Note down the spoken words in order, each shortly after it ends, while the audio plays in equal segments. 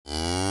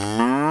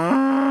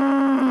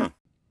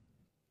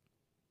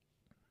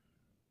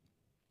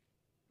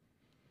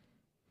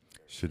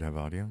Should have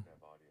audio.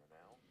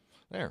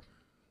 There.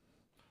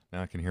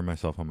 Now I can hear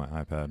myself on my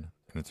iPad,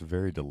 and it's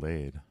very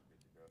delayed.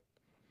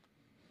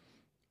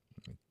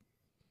 Let me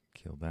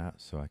kill that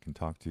so I can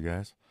talk to you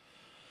guys.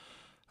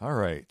 All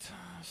right.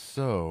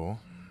 So,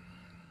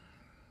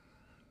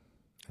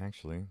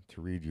 actually,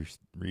 to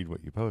read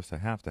what you post, I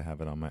have to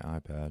have it on my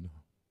iPad.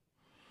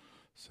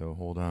 So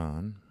hold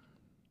on.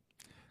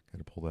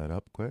 Got to pull that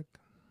up quick.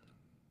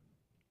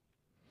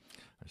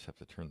 I just have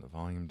to turn the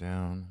volume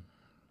down.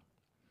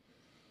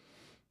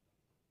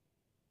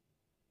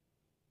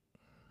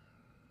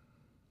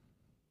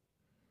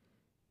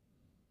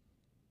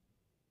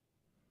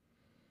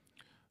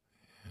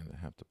 And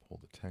I have to pull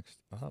the text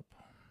up.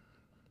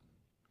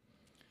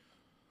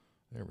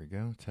 There we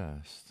go.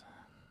 Test.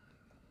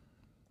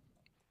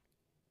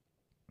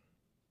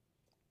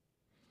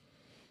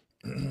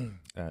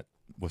 That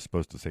was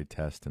supposed to say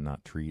test and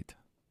not treat.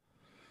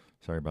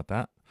 Sorry about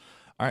that.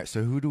 All right,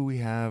 so who do we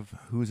have?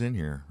 Who's in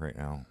here right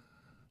now?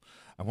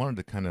 I wanted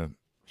to kind of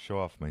show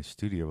off my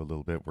studio a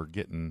little bit. We're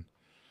getting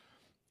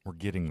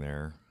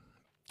there.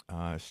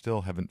 I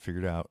still haven't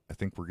figured out. I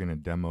think we're going to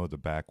demo the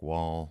back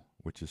wall,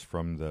 which is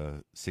from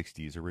the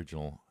 60s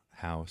original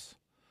house,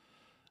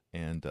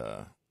 and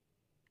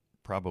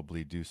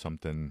probably do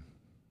something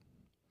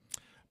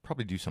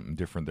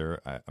different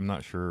there. I'm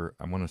not sure.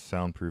 I want to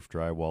soundproof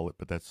drywall it,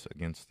 but that's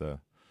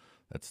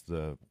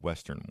the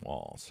western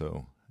wall,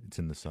 so it's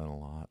in the sun a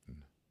lot.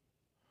 And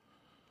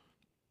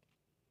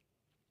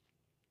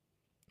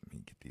let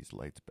me get these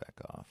lights back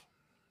off.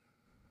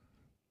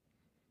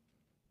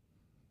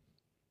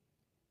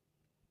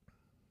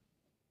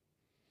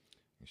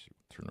 You should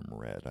turn them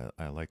red.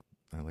 I like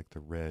the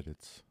red.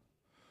 It's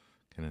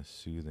kind of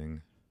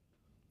soothing.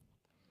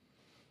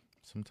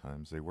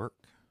 Sometimes they work.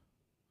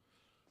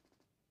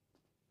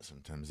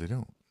 Sometimes they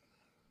don't.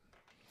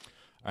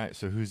 All right,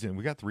 so who's in?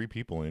 We got 3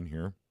 people in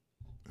here.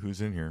 Who's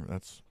in here?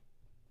 That's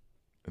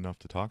enough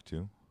to talk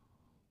to.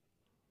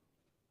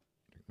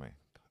 Drink my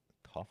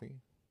coffee.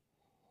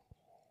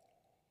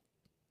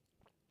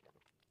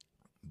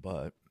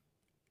 But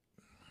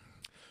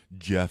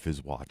Jeff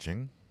is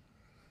watching.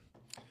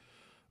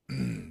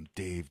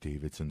 Dave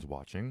Davidson's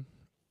watching.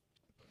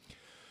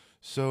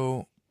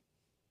 So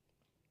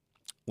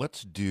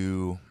let's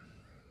do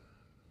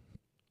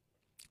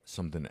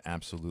something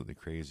absolutely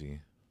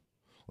crazy.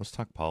 Let's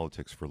talk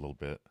politics for a little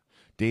bit.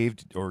 Dave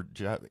or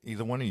Jeff,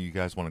 either one of you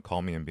guys want to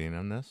call me and be in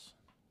on this?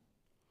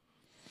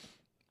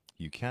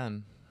 You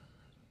can.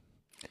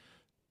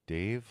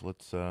 Dave,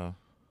 let's I've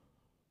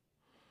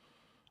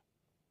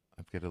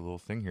got a little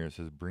thing here that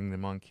says bring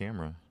them on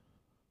camera.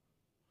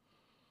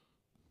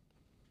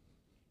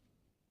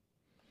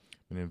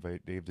 I'm going to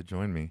invite Dave to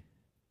join me.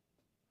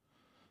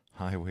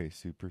 Highway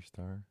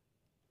Superstar.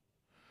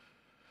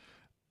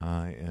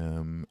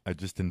 I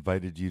just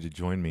invited you to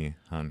join me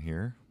on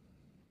here.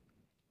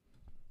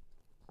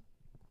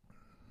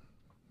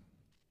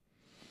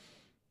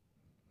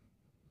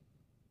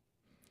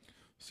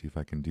 See if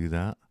I can do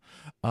that.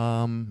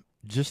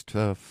 Just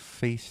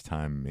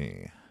FaceTime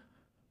me.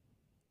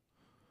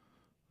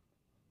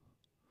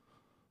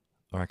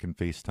 Or I can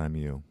FaceTime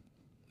you.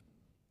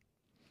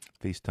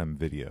 FaceTime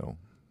video.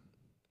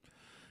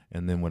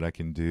 And then what I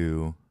can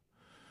do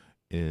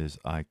is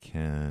I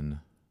can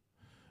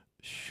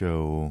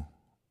show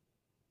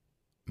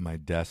my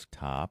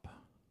desktop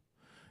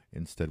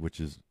instead, which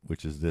is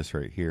this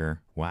right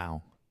here.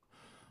 Wow.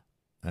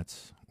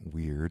 That's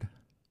weird.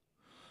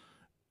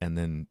 And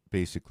then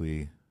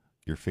basically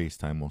your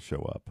FaceTime will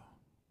show up.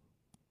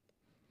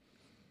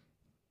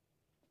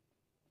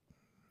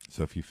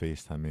 So if you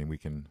FaceTime me, we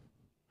can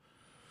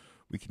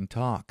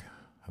talk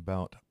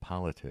about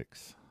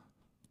politics,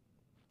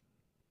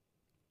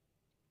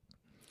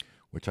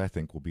 which I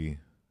think will be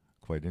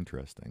quite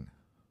interesting.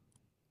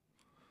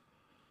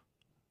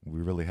 We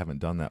really haven't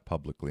done that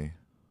publicly.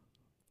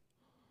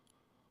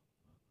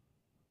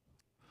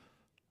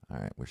 All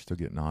right, we're still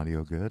getting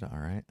audio good. All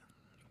right.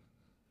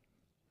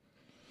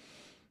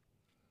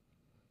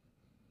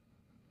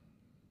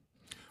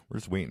 We're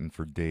just waiting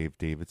for Dave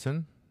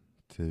Davidson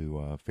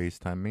to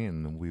FaceTime me,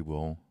 and then we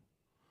will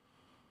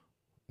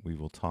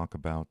talk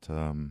about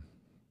we're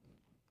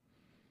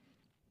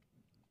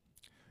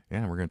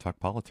going to talk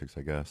politics,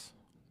 I guess.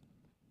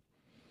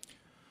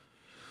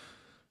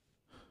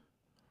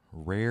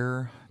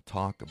 Rare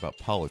talk about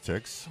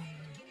politics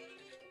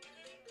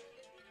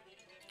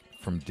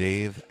from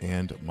Dave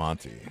and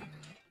Monty.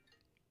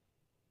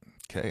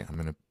 Okay, I'm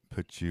going to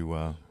put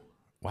you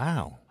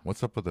wow,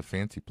 what's up with the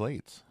fancy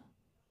plates?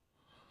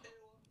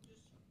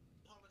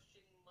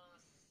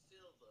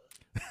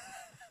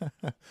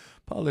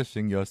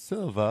 Polishing your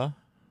silver.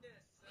 Yes,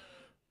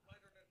 right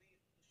underneath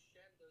the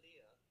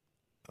chandelier.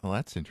 Well,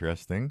 that's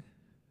interesting.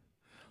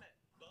 I'm at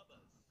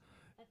Bubba's.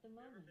 At the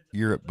moment,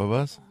 You're at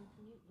Bubba's? the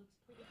commute looks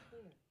pretty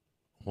clear.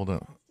 Hold on.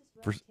 Fastest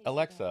route For takes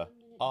Alexa, about 1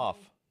 minute off.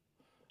 more.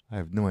 I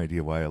have no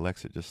idea why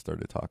Alexa just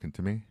started talking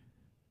to me.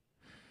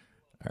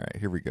 All right,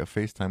 here we go.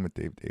 FaceTime with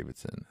Dave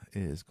Davidson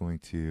is going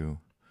to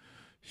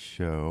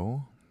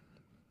show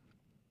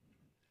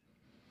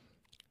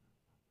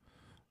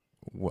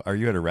Are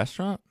you at a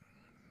restaurant?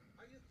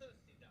 Are you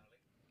thirsty,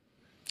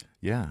 darling?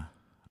 Yeah.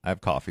 I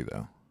have coffee,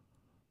 though.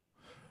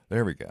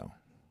 There we go.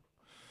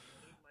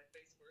 Lose my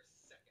face for a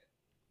second.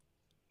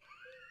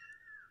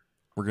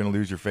 We're going to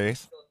lose your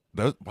face?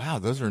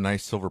 Those are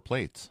nice silver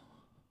plates.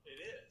 It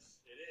is.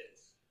 It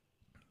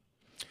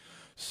is.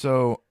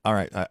 So, all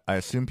right, I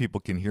assume people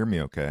can hear me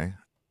okay.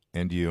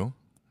 And you?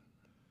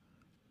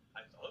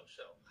 I hope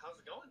so. How's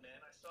it going,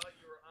 man? I saw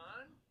you were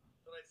on.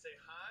 Thought I'd say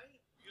hi.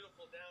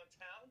 Beautiful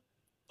downtown.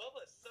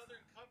 Bubba's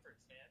Southern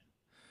Comforts, man.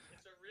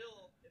 It's a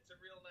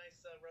real nice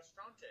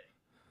restaurante.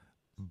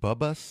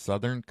 Bubba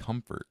Southern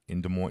Comfort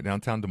in Des Moines,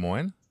 downtown Des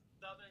Moines?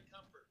 Southern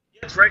Comfort. Yeah,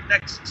 it's right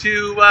next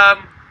to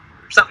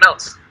something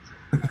else.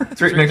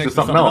 It's right next to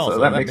something else. So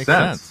that makes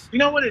sense. You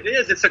know what it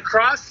is? It's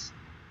across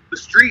the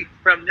street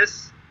from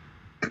this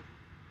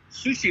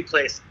sushi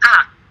place.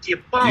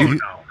 Kibono.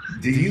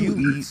 Do you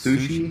eat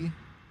sushi?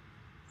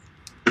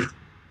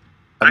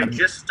 I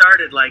just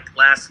started like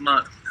last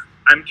month.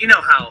 You know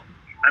how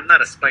I'm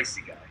not a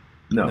spicy guy,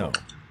 No.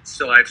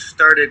 so I've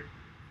started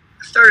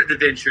to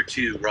venture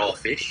to raw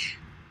fish.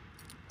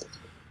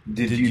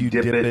 Did you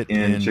dip it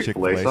in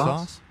Chick-fil-A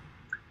sauce?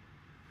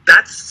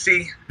 That's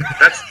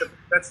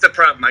the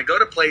problem. I go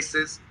to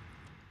places,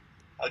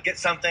 I'll get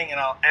something, and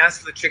I'll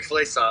ask for the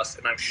Chick-fil-A sauce,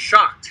 and I'm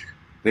shocked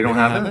They don't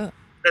have it?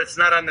 that it's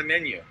not on the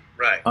menu.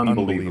 Right.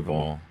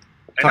 Unbelievable.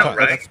 I know,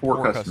 right? That's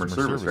poor customer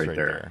service right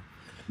there.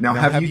 Now,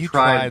 have you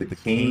tried the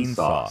cane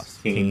sauce?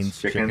 Cane's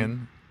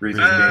chicken?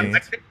 Raising I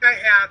Cane's? think I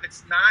have.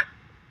 It's not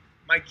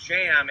my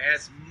jam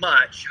as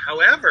much.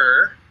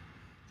 However,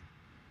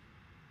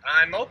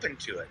 I'm open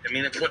to it. I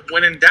mean,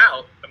 when in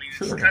doubt,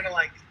 Sure. it's kind of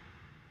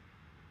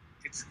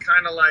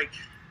like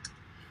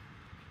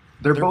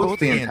They're both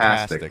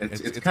fantastic.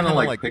 It's kind of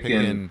like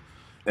picking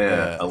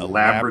a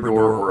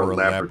Labrador or a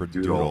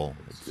Labradoodle.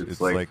 It's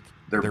like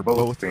they're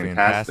both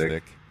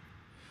fantastic.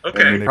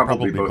 okay. And they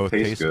probably both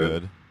taste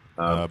good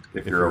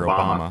if you're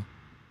Obama.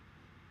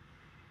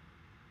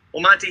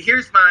 Well, Monty,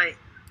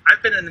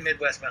 I've been in the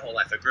Midwest my whole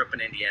life. I grew up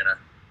in Indiana.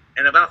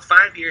 And about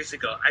 5 years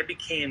ago, I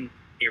became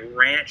a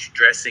ranch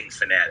dressing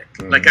fanatic.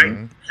 Like, I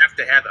have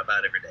to have it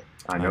about every day.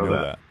 I know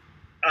that.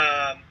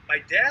 My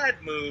dad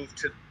moved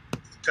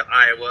to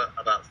Iowa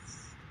about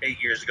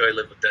 8 years ago. He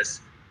lived with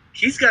us.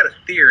 He's got a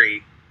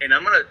theory, and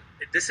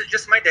this is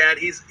just my dad.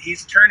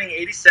 He's turning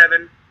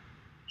 87.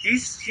 He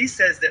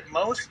says that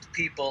most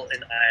people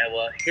in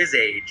Iowa, his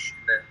age,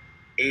 in the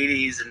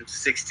 80s and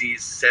 60s,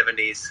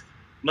 70s,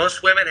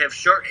 most women have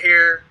short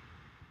hair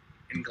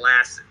and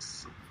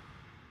glasses.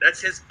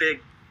 That's his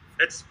big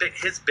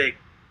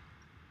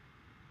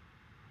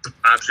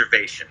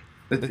observation.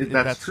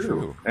 That's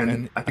true.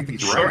 And I think he's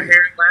Short right.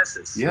 hair and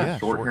glasses. Yeah,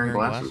 short hair and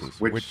glasses.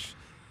 Which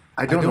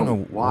I don't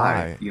know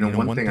why.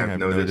 One thing I've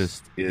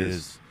noticed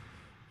is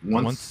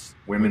once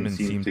women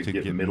seem to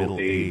get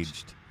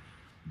middle-aged,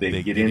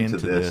 they get into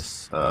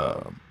this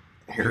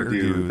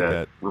hairdo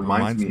that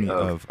reminds me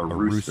of a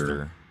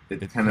rooster.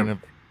 It kind of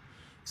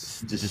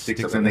just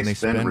sticks up, and they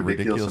spend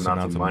ridiculous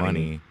amounts of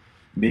money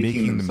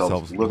making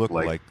themselves look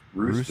like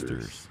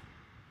roosters.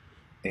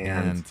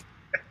 And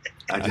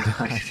I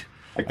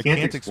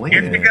can't explain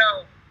Here it. we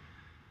go.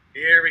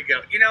 Here we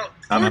go.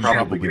 I'm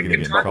probably we gonna can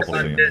get in talk trouble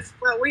about again. this.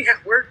 Well,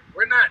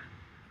 we're not.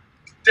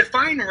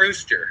 Define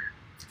rooster.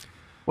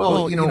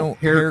 Well,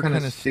 hair kind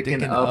of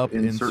sticking up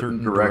in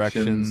certain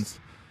directions.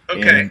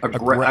 Okay. And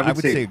I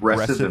would say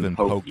aggressive and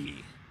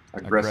pokey.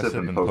 Aggressive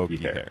and pokey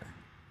hair.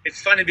 It's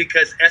funny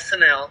because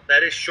SNL,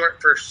 that is short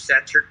for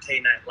Saturday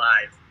Night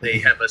Live. They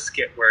have a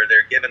skit where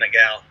they're giving a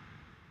gal,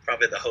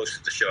 probably the host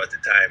of the show at the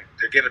time,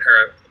 they're giving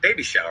her a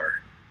baby shower.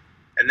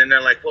 And then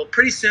they're like, well,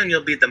 pretty soon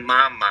you'll be the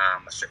mom.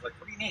 Like,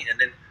 what do you mean? And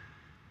then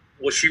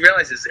what she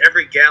realizes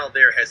every gal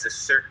there has a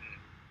certain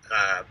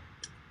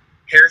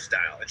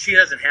hairstyle, and she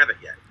doesn't have it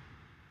yet.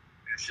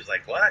 And she's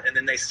like, what? And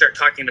then they start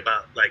talking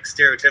about like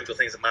stereotypical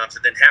things of moms.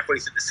 And then halfway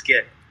through the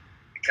skit,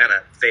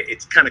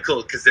 it's kind of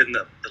cool because then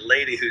the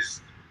lady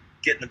who's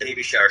getting the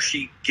baby shower,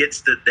 she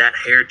gets that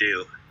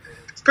hairdo.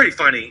 It's pretty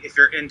funny if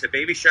you're into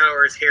baby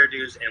showers,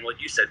 hairdos, and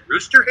what you said,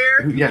 rooster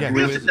hair. Yeah,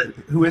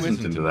 who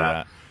isn't into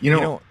that?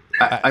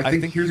 I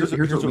think here's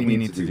what we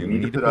need to do. We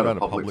need to put out a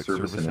public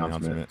service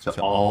announcement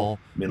to all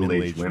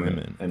middle-aged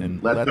women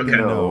and let them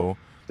know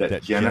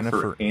that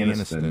Jennifer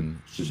Aniston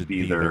should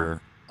be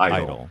their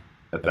idol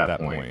at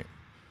that point.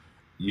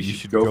 You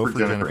should go for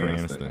Jennifer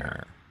Aniston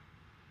hair.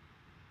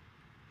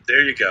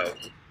 There you go.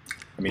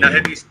 I mean, Now,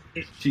 have you,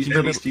 she's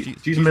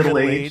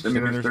middle-aged. I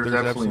mean, there's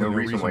absolutely no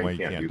reason why you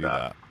can't do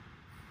that.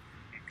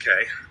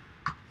 okay.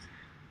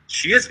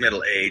 She is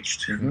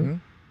middle-aged. Mm-hmm.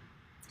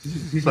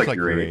 He's like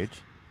your age.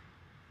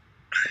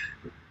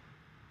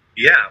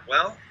 Yeah,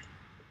 well,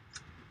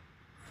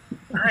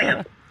 I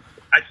am.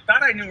 I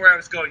thought I knew where I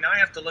was going. Now I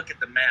have to look at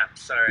the map.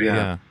 Sorry.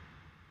 Yeah.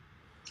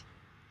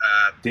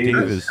 Dave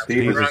is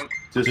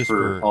just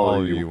for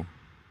all of you.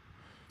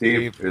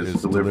 Dave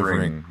is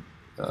delivering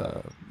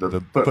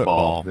the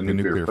football, the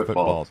nuclear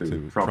football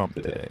to Trump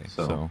today.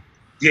 So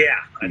Yeah,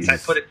 I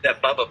put it in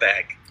that Bubba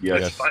bag.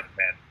 Yes. It's fun,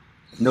 man.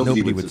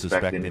 nobody would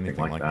suspect anything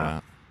like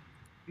that.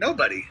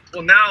 Nobody.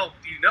 Well, now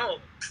you know.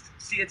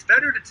 See, it's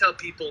better to tell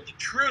people the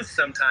truth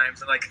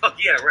sometimes. And like, oh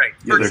yeah, right.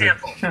 For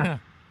example,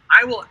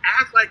 I will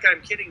act like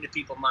I'm kidding to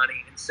people,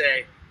 Monty, and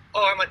say,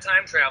 "Oh, I'm a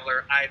time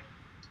traveler.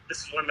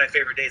 This is one of my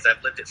favorite days.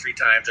 I've lived it 3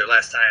 times. Or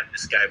last time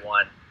this guy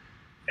won."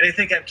 And they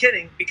think I'm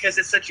kidding because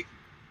it's such a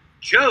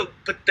joke.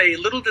 But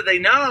little do they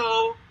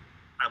know,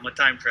 I'm a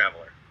time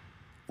traveler.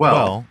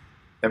 Well,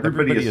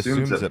 everybody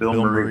assumes that Bill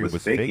Murray was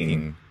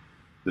faking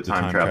the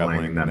time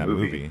traveling in that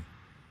movie.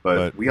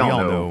 But we all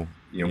know,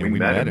 we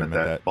met him at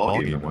that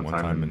ball game one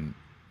time, and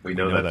we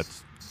know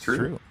that's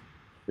true.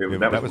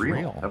 That was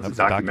real. That was a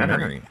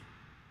documentary.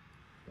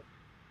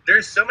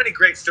 There's so many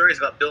great stories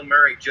about Bill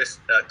Murray just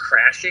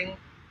crashing,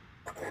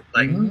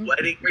 like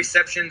wedding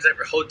receptions at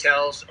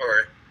hotels,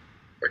 or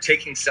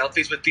taking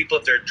selfies with people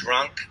if they're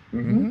drunk.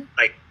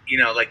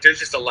 Like, there's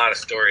just a lot of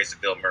stories of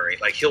Bill Murray.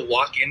 Like, he'll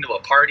walk into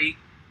a party.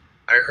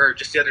 I heard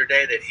just the other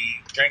day that he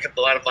drank up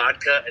a lot of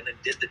vodka and then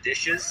did the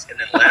dishes and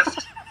then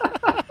left.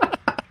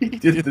 He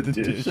did the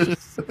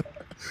dishes.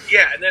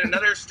 Yeah, and then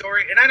another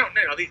story, and I don't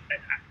know.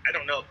 I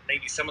don't know.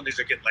 Maybe some of these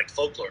are getting like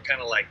folklore,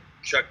 kind of like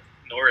Chuck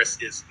Norris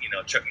is,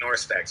 Chuck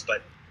Norris facts.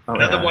 But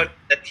another one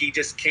that he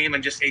just came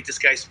and just had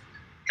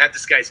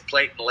this guy's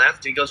plate and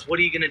left. And he goes, "What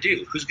are you gonna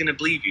do? Who's gonna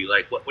believe you?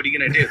 Like, what are you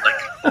gonna do?"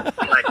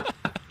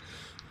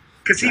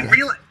 Because he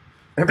realized.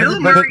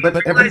 Bill Murray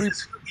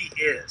realizes who he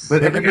is.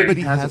 But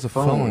everybody has a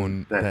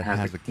phone that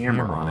has a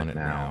camera on it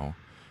now.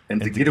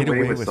 And to get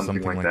away with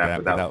something like that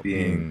without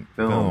being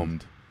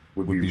filmed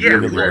would be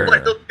really rare.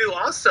 What they'll do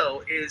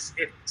also is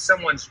if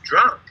someone's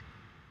drunk,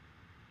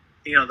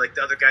 like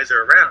the other guys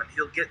are around,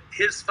 he'll get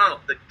his phone,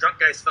 the drunk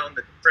guy's phone,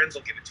 the friends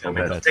will give it to him,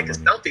 and he'll take a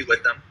selfie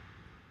with them.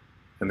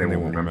 And they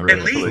won't remember it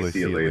until they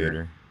see it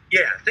later.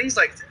 Yeah, things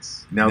like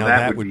this. Now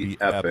that would be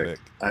epic.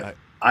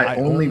 I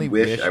only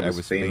wish I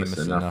was famous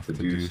enough to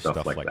do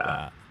stuff like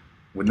that.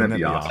 Wouldn't that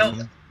be awesome?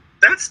 Well,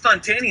 that's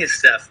spontaneous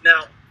stuff.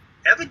 Now,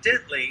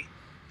 evidently,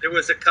 there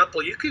was a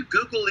couple. You could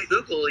Google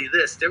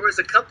this. There was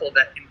a couple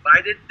that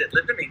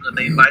lived in England.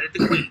 They invited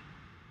the Queen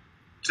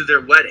to their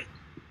wedding.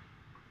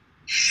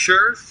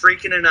 Sure,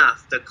 freaking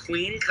enough, the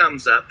Queen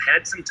comes up,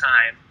 had some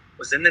time,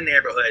 was in the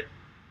neighborhood,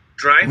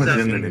 drives up,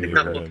 a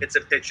couple, gets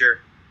a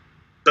picture,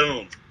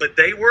 boom. But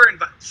they were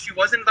she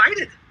was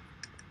invited,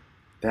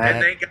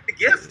 and they got the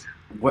gift.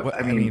 What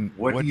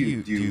do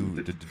you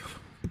do?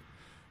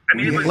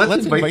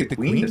 Let's invite the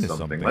Queen to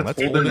something.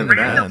 Let's hold an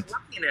event.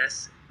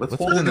 Let's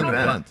hold an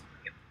event.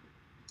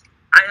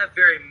 I have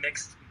very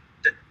mixed.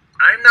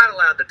 I'm not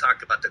allowed to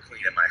talk about the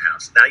Queen in my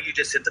house. Now you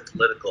just hit the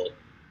political.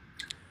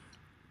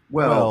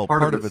 Well,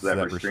 part of it's that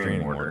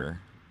restraining order.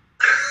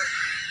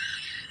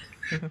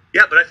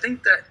 Yeah, but I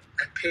think that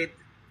I paid.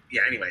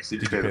 Yeah, anyways.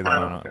 Did you pay the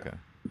money? Okay.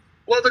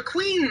 Well, the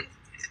Queen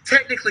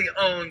technically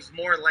owns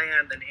more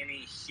land than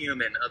any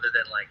human, other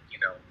than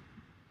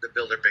the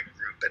Bilderberg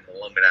Group and the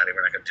Illuminati.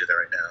 We're not going to do that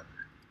right now.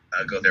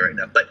 I'll go there right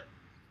now, but.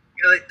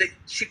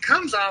 She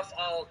comes off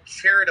all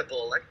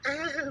charitable, like,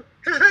 "Oh,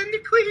 I'm the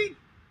Queen."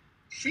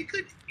 She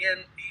could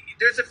end.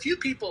 There's a few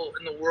people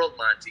in the world,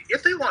 Monty,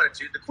 if they wanted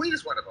to. The Queen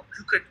is one of them,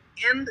 who could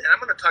end. And I'm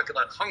going to talk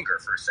about hunger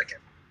for a second.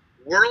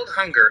 World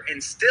hunger,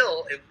 and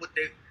still,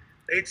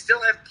 they'd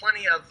still have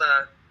plenty of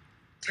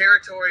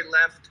territory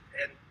left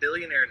and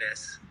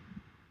billionaireness.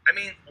 I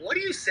mean, what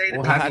do you say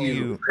to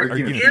people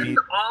who end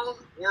all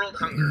world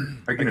hunger?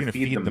 Are you going to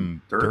feed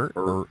them dirt,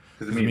 or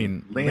because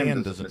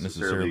land doesn't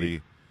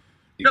necessarily.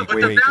 No,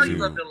 but the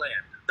value of the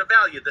land, the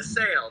value, the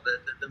sale,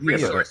 the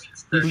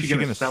resources. Who's she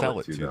going to sell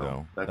it to,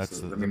 though?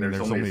 There's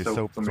only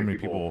so many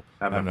people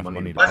have enough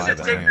money to buy that land. Let's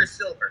just take her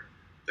silver.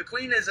 The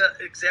Queen is an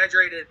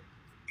exaggerated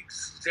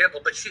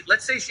example, but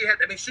let's say she had.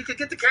 She could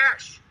get the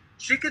cash.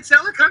 She could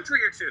sell a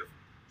country or two.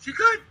 She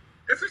could.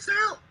 They're for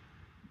sale.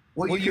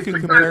 Well, you can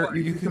compare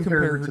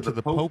her to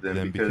the Pope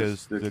then,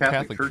 because the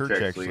Catholic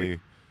Church actually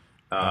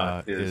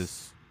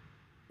is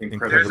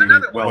incredibly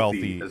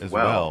wealthy as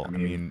well.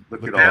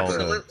 Look at all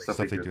the stuff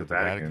they do at the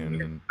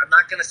Vatican. I'm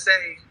not going to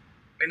say.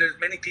 There's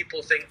many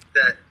people think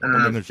that. And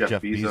then there's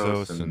Jeff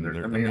Bezos,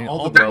 and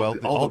all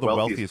the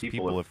wealthiest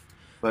people.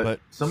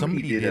 But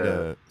somebody did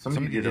a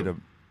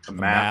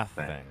math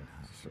thing.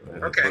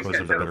 Okay. I suppose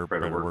there's a better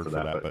word for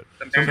that. But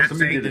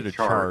somebody did a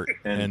chart,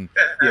 and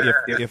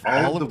if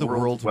all of the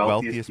world's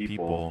wealthiest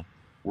people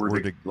were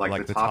to,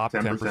 like the top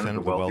 10% of the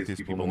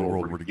wealthiest people in the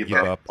world were to give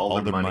up all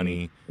their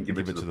money and give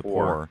it to the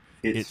poor,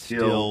 it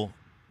still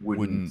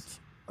wouldn't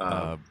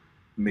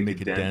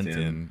make a dent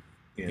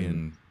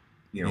in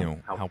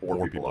how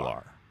poor people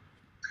are.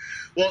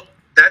 Well,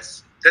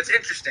 that's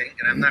interesting,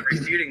 and I'm not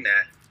refuting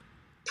that.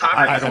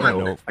 I don't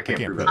know. I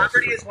can't prove that.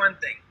 Poverty is one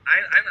thing.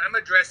 I'm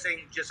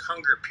addressing just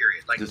hunger,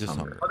 period. Like, just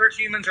hunger. Other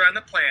humans are on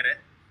the planet.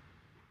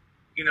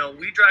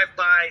 We drive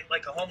by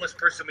like a homeless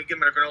person, we give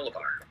them a granola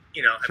bar.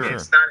 Sure.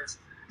 It's not as.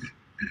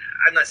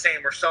 I'm not saying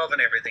we're solving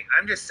everything.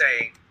 I'm just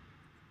saying.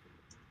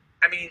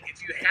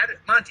 If you had it,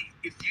 Monty,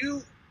 if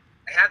you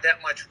had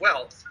that much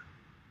wealth,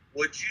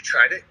 would you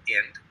try to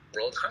end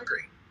world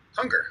hunger?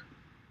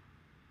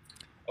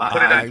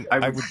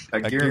 I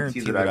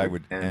guarantee that I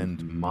would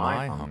end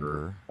my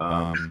hunger.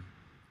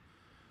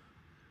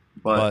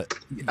 But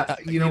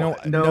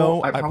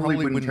no, I probably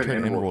wouldn't try to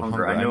end world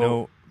hunger. I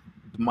know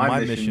my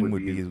mission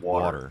would be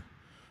water.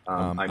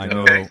 I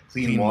know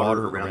clean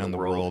water around the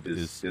world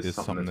is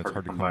something that's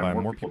hard to come by.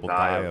 More people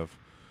die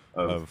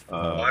of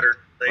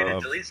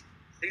water-related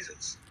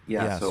diseases.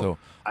 Yeah, so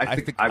I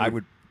think I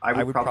would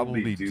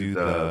probably do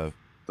the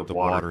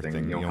water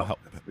thing. Help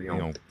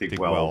dig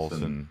wells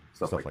and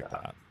stuff like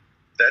that.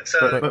 That's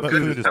but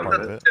food is part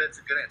of it. That's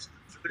a good answer.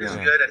 Food is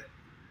good.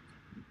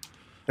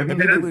 I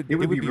mean, it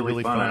would be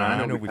really fun. And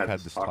I know we've had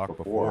this talk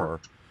before,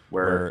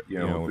 where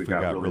if we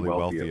got really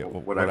wealthy,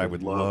 what I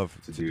would love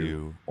to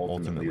do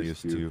ultimately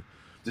is to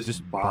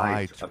just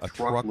buy a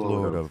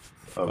truckload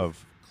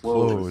of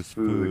clothes,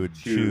 food,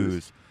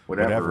 shoes,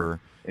 whatever,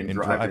 and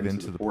drive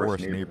into the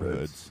poorest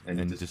neighborhoods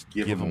and just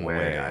give them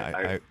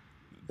away.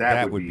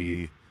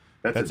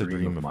 That's a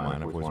dream of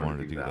mine. I've always wanted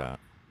to do that.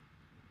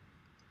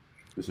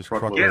 Just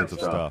truckloads of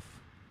stuff.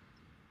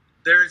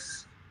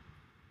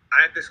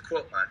 I have this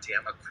quote, Monty.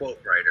 I'm a quote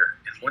writer,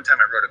 and one time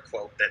I wrote a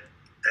quote that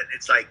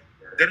it's like,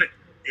 then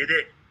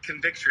it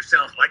convicts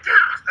yourself, like,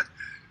 ah!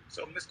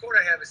 So this quote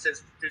I have, it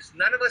says, there's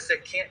none of us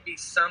that can't be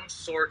some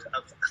sort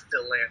of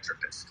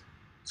philanthropist.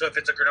 So if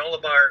it's a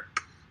granola bar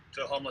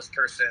to a homeless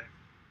person,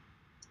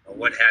 or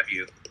what have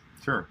you.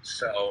 Sure.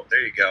 So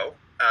there you go.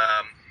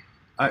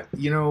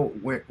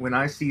 When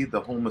I see the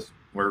homeless,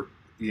 where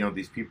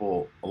these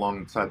people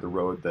alongside the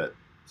road that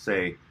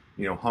say,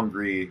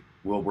 hungry,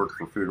 will work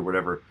for food or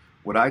whatever,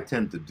 what I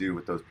tend to do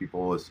with those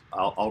people is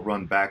I'll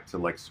run back to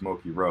like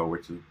Smoky Row,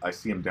 which is, I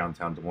see them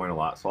downtown Des Moines a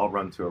lot. So I'll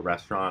run to a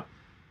restaurant,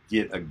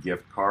 get a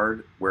gift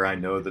card where I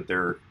know that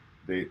they're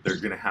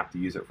going to have to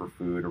use it for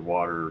food or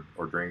water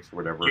or drinks or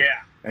whatever.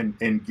 Yeah.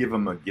 And give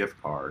them a gift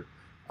card.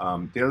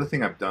 The other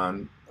thing I've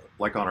done,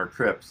 like on our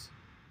trips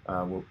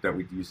that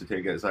we used to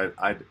take, is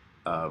I'd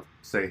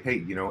say,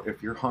 hey,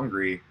 if you're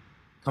hungry,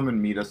 come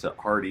and meet us at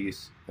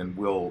Hardee's, and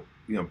we'll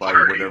buy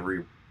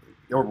you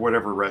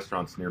whatever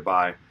restaurants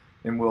nearby,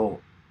 and we'll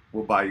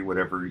buy you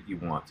whatever you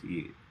want to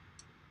eat.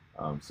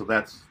 So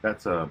that's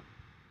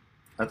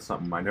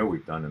something I know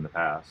we've done in the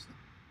past.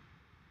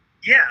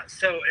 Yeah.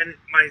 So, and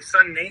my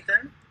son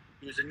Nathan,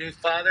 he was a new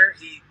father.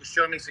 He was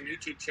showing me some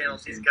YouTube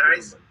channels. These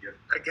guys,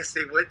 I guess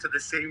they went to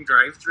the same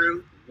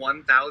drive-through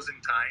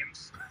 1,000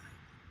 times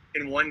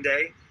in one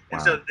day. And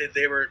Wow. so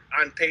they were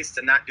on pace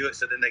to not do it.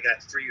 So then they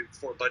got 3 or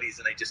 4 buddies,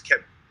 and they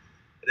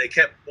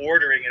kept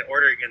ordering,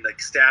 and the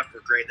staff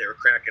were great. They were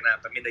cracking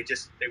up. I mean,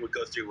 they would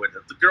go through with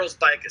the girl's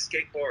bike, a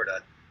skateboard,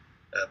 a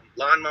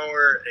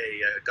lawnmower,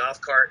 a golf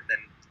cart, and then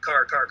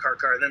car.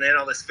 And then they had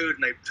all this food,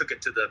 and they took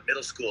it to the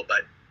middle school.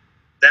 But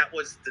that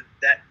was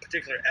that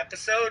particular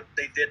episode.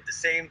 They did the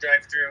same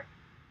drive-through,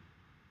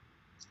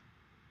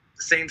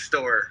 the same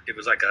store. It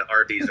was like a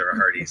Arby's or a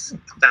Hardee's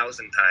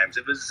 1,000 times.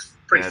 It was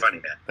pretty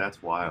funny, man.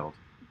 That's wild.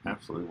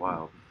 Absolutely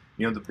wild.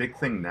 The big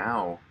thing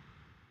now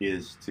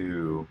is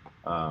to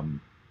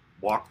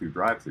walk through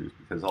drive-thrus,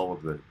 because all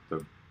of the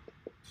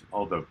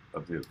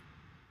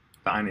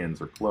dine-ins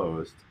are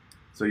closed,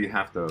 so you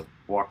have to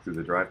walk through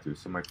the drive-thru.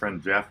 So my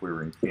friend Jeff, we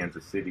were in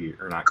Kansas City,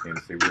 or not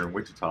Kansas City, we were in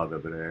Wichita the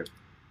other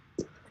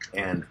day,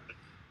 and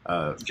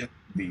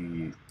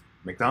the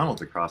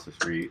McDonald's across the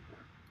street,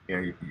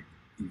 you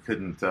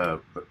couldn't,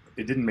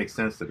 it didn't make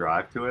sense to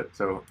drive to it,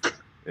 so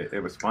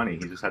it was funny.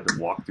 He just had to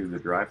walk through the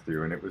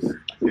drive-thru, and it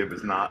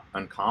was not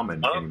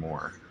uncommon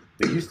anymore.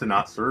 They used to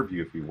not serve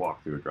you if you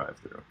walked through a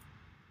drive-thru.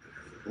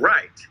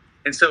 Right.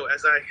 And so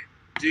as I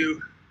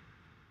do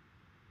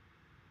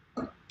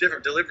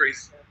different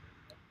deliveries,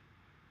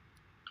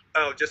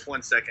 just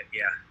 1 second,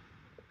 yeah.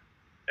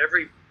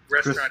 Every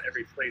restaurant,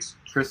 every place.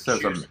 Chris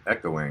says I'm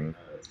echoing.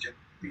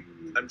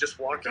 I'm just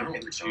walking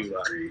into.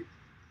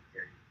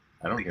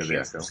 I don't hear the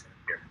echo.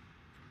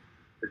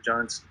 The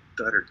John's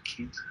daughter,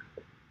 Keith.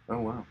 Oh,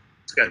 wow.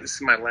 This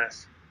is my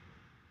last.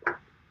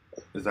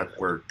 Is that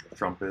where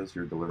Trump is?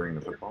 You're delivering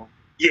the football?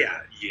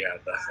 Yeah, the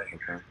thing.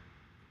 Okay.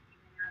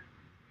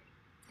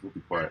 We'll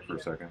be quiet for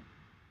a second.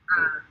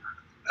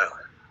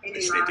 I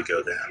just need to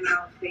go there.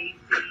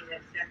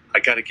 I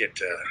got to get,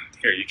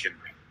 here, you can,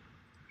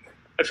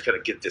 I just got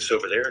to get this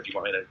over there. Do you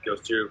want me to go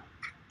through?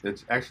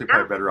 It's actually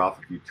probably better off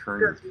if you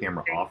turn your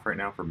camera off right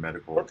now for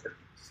medical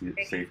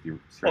safety.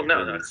 Well,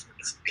 no, it's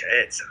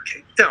okay. It's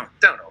okay. Don't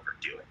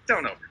overdo it.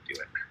 Don't overdo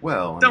it.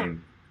 Well,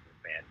 man,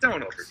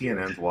 don't overdo it.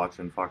 CNN's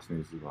watching, Fox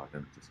News is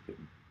watching. Just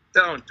kidding.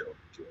 Don't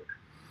overdo it.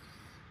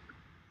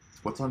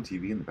 What's on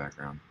TV in the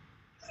background?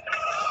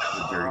 Is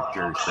it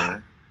Jerry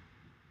Springer?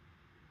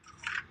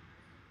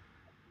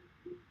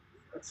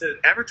 It's an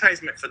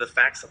advertisement for the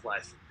Facts of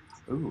Life.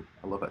 Ooh,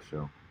 I love that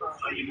show.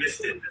 Oh, you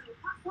missed it.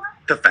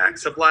 The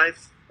Facts of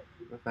Life.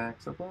 The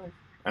Facts of Life.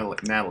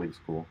 Natalie's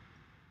cool.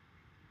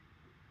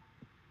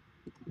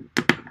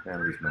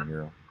 Natalie's my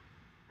hero.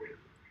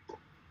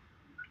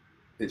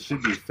 It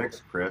should be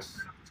fixed,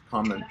 Chris.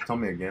 Comment. Tell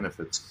me again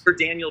if it's for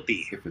Daniel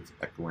B. If it's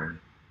echoing.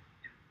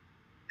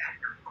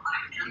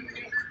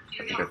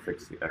 I think I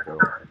fixed the echo.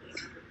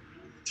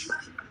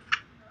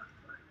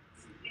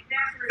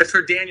 It's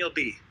for Daniel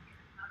B.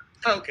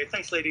 Oh, okay,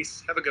 thanks,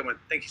 ladies. Have a good one.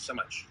 Thank you so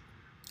much.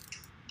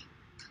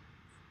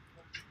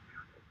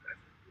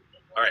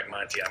 All right,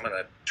 Monty, I'm going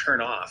to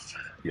turn off.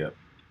 Yep.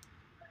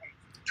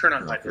 Turn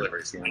on my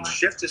deliveries. My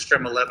shift is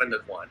from 11 to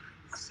 1.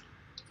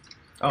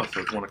 Oh,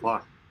 so it's 1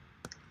 o'clock.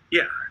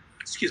 Yeah.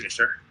 Excuse me,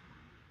 sir.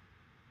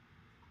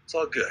 It's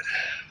all good.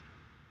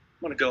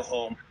 I'm going to go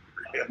home.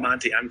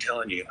 Monty, I'm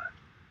telling you,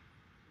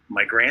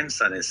 my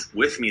grandson is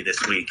with me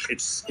this week.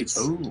 It's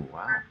oh,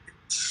 wow.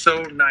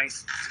 So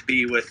nice to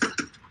be with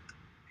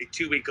a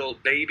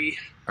 2-week-old baby.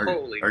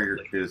 Holy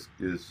moly.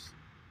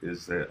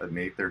 Is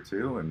Nate there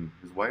too, and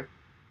his wife?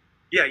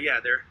 Yeah,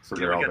 they're. So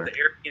we they're all got there.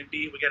 the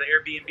Airbnb. We got an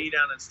Airbnb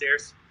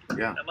downstairs.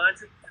 Yeah. Now,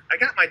 Monty, I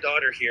got my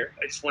daughter here.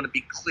 I just want to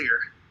be clear,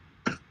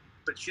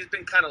 but she's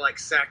been kind of like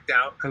sacked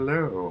out.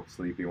 Hello,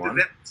 sleepy one.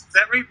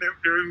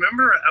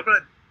 Remember? I'm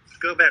gonna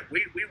go back.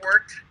 We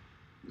worked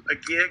a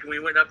gig, and we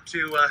went up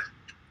to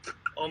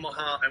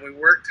Omaha, and we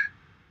worked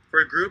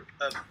for a group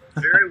of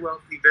very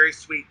wealthy, very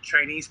sweet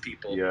Chinese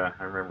people. Yeah,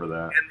 I remember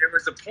that. And there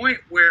was a point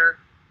where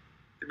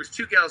there was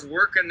 2 gals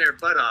working their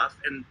butt off,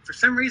 and for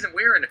some reason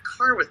we were in a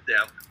car with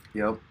them.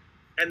 Yep.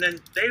 And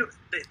then they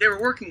were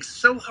working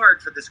so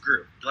hard for this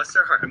group. Bless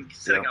their heart. I'm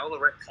setting all the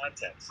right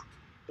context.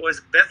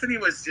 Bethany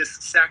was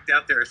just sacked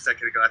out there a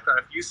second ago. I thought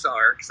if you saw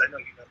her, because I know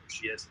you know who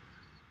she is.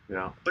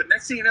 Yeah. But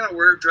next thing you know,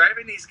 we're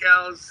driving these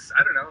gals,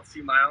 I don't know, a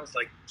few miles,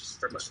 like just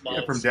from a small.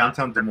 Yeah, from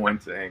downtown Des Moines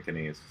to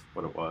Ankeny is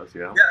what it was.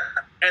 Yeah.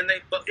 Yeah, and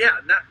they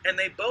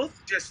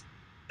both just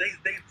they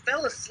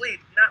fell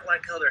asleep, not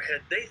like other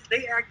head. They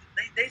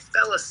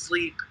fell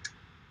asleep.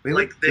 They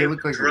look like they were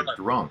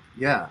drunk.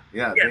 Yeah.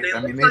 They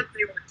looked like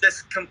they were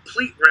just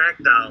complete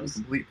ragdolls.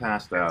 Complete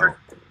passed out.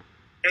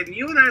 And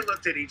you and I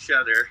looked at each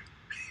other,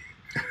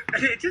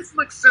 and it just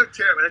looked so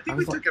terrible. I think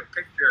we took a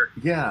picture.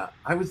 Yeah,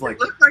 I was like...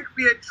 It looked like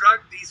we had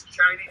drugged these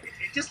Chinese...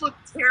 It just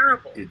looked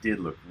terrible. It did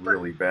look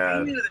really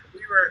bad. We knew that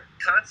we were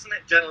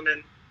consummate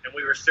gentlemen, and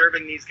we were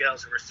serving these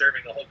gals who were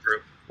serving the whole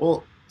group.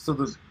 Well, so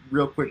the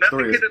real quick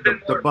story is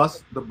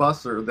the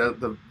bus or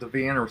the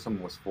van or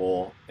something was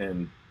full,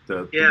 and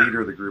the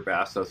leader of the group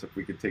asked us if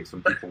we could take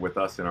some people with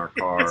us in our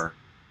car,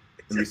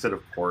 and we said,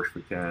 of course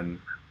we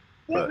can.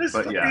 What was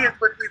funny is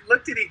when we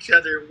looked at each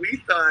other, we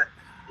thought,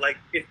 like,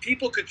 if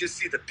people could just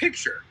see the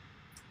picture,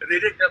 and they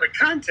didn't know the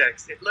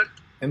context, it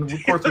looked. And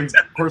of course,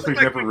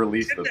 we've never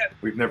released the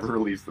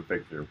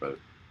picture, but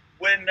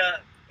when,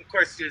 of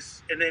course,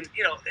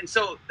 and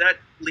so that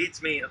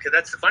leads me. Okay,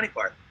 that's the funny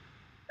part,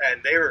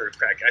 and they were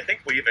cracking. I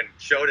think we even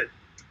showed the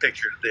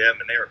picture to them,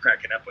 and they were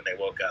cracking up when they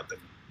woke up. And,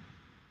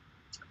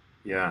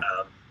 yeah.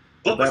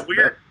 What was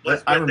weird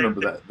was I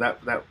remember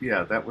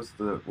that was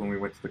when we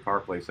went to the car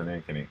place in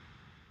Ankeny.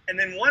 And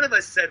then one of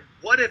us said,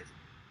 "What if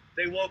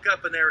they woke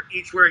up and they were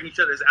each wearing each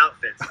other's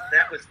outfits?"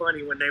 That was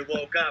funny when they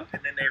woke up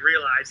and then they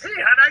realized, "Hey,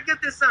 how did I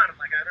get this on?" I'm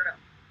like, "I don't know."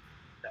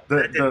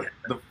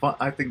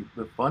 I think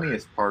the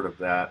funniest part of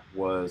that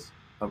was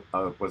a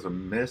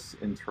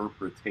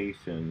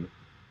misinterpretation,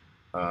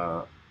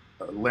 a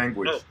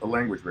language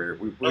barrier.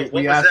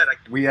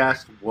 We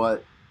asked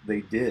what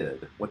they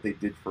did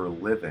for a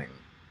living.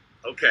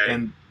 Okay.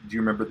 And do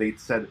you remember they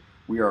said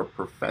we are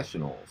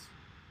professionals?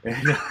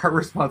 And our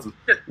response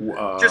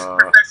was,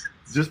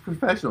 just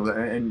professionals.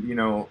 And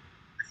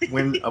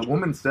when a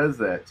woman says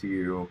that to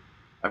you,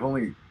 I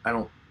can't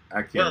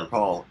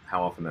recall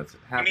how often that's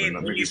happened. I mean,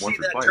 when maybe you once see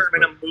or that twice, term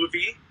in a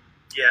movie,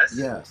 yes.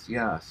 Yes,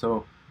 yeah.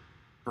 So,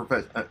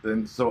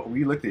 and so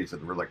we looked at each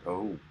other. We're like,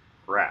 oh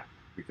crap,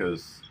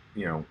 because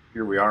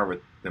here we are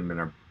with them in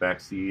our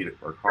backseat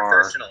or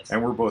car,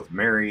 and we're both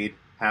married,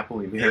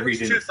 happily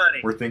married, and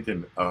we're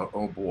thinking,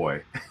 oh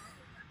boy.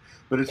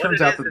 But it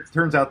turns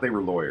out they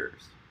were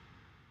lawyers.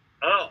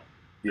 Oh.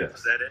 Yes.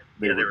 Is that it?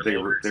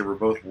 They were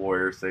both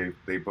lawyers. They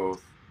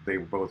both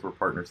were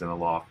partners in a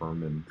law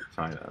firm in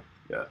China.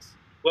 Yes.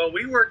 Well,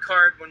 we work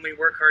hard when we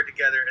work hard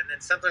together, and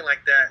then something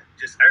like that.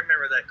 I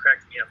remember that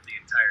cracked me up the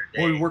entire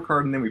day. Well, we work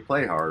hard and then we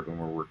play hard when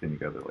we're working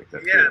together like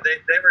that. Yeah, too.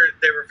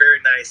 they were very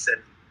nice,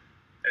 and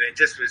it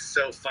just was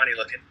so funny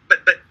looking. But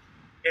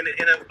in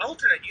an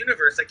alternate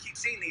universe, I keep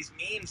seeing these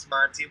memes,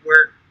 Monty,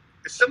 where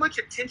there's so much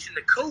attention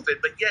to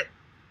COVID, but yet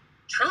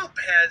Donald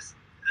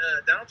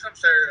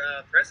Trump's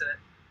our president.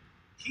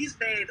 His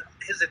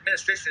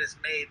administration has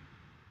made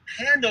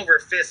hand over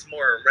fist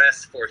more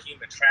arrests for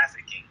human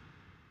trafficking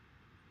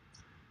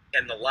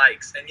and the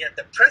likes, and yet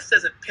the press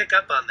doesn't pick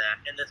up on that.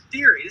 And the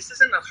theory, this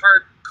isn't a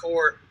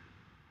hardcore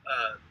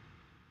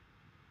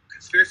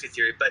conspiracy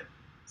theory, but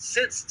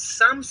since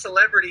some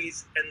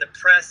celebrities and the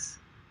press,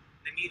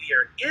 the media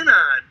are in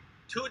on,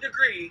 to a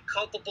degree,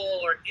 culpable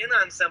or in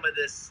on some of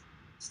this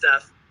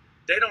stuff,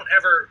 they don't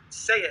ever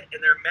say it,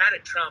 and they're mad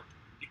at Trump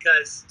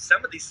because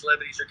some of these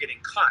celebrities are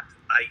getting caught,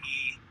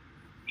 i.e.,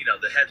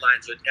 the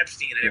headlines with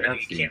Epstein and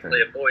everything. You can't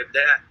really avoid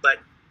that. But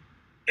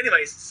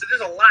anyways, so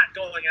there's a lot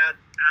going on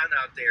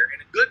out there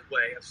in a good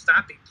way of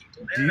stopping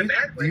people. And in a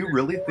bad way, do you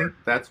really think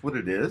that's what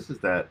it is? Is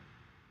that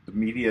the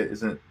media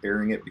isn't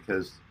airing it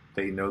because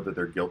they know that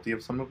they're guilty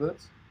of some of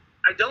this?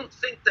 I don't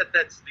think that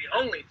that's the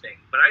only thing,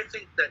 but I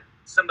think that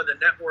some of the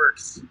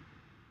networks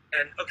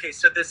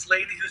so this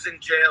lady who's in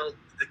jail,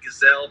 the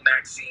Gazelle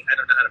Maxine, I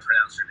don't know how to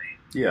pronounce her name.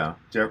 Yeah,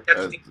 the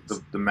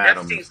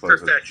madam. Epstein's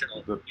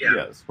professional.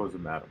 Supposed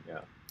madam. Yeah.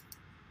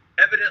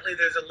 Evidently,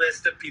 there's a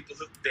list of people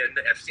who've been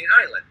to Epstein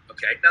Island.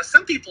 Okay, now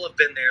some people have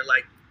been there,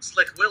 like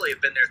Slick Willie,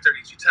 have been there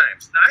 32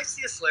 times. Now I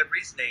see a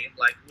celebrity's name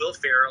like Will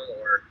Ferrell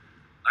or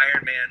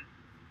Iron Man.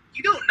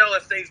 You don't know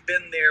if they've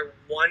been there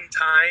one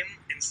time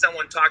and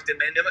someone talked them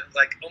into it.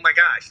 Like, oh my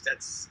gosh,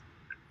 that's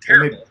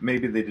terrible. Well,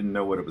 maybe they didn't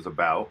know what it was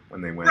about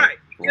when they went. Right.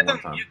 You give them.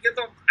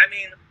 I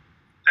mean,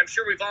 I'm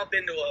sure we've all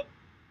been to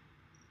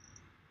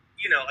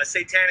a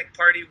satanic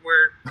party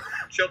where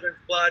children's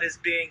blood is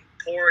being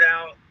poured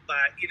out by,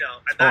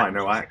 I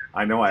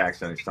know. I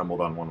accidentally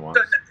stumbled on one once.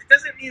 So it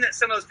doesn't mean that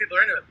some of those people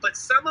are into it, but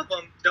some of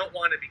them don't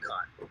want to be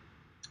caught.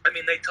 I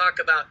mean, they talk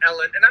about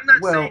Ellen, and I'm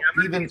not saying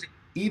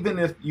even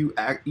if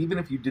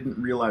you didn't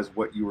realize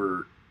what you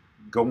were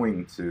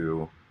going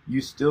to,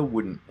 you still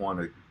wouldn't want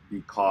to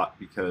be caught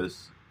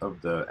because of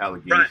the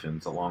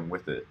allegations along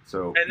with it.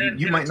 So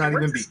you might not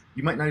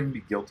even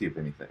be guilty of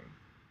anything.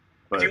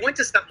 But if you went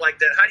to something like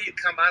that, how do you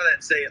come out of that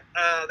and say,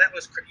 that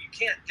was you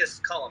can't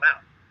just call them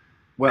out?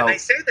 Well, and they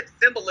say that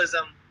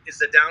symbolism is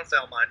the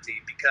downfall,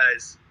 Monty,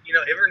 because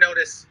ever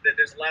notice that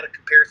there's a lot of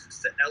comparisons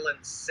to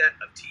Ellen's set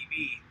of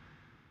TV.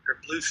 Her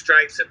blue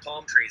stripes and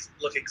palm trees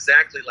look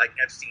exactly like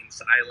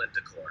Epstein's Island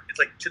decor. It's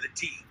like to the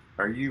T.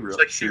 Are you really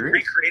like serious? She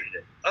recreated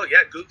it. Oh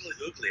yeah, Google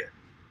it.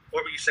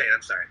 What were you saying?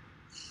 I'm sorry.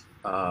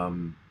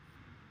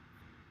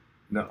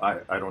 No,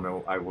 I don't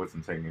know. I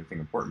wasn't saying anything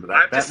important, but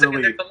I'm just saying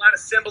there's a lot of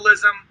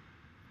symbolism.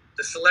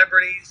 The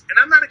celebrities, and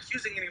I'm not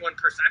accusing any one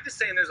person. I'm just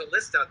saying there's a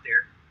list out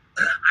there.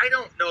 I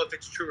don't know if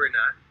it's true or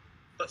not,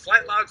 but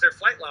flight logs are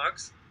flight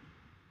logs.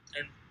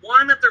 And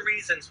one of the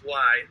reasons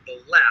why the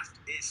left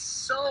is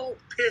so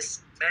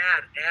pissed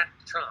mad at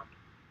Trump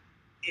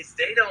is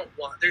they don't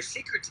want their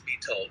secret to be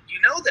told.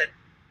 You know that,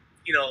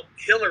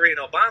 Hillary and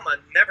Obama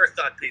never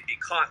thought they'd be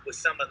caught with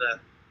some of the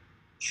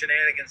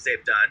shenanigans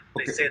they've done.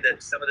 They say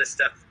that some of this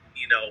stuff,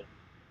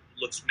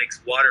 makes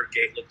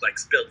Watergate look like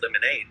spilled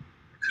lemonade,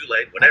 or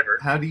Kool-Aid, whatever.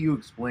 How do you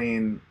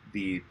explain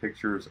the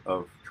pictures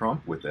of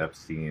Trump with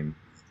Epstein?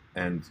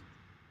 And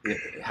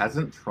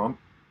hasn't Trump,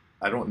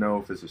 I don't know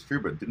if this is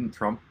true, but didn't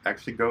Trump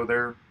actually go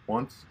there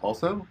once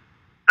also?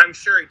 I'm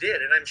sure he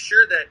did. And I'm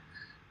sure that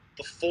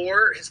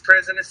before his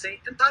presidency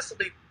and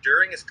possibly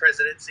during his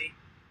presidency,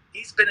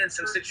 he's been in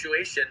some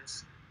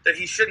situations that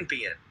he shouldn't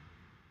be in.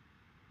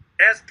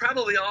 As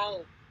probably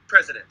all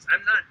presidents.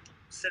 I'm not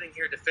sitting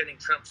here defending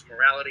Trump's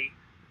morality.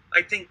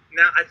 I'd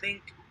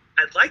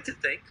like to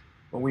think.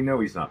 Well, we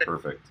know he's not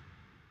perfect.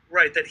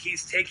 Right, that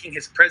he's taking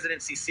his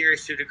presidency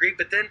serious to a degree.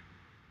 But then,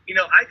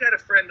 I got a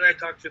friend that I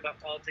talk to about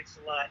politics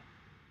a lot,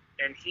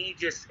 and he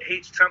just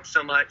hates Trump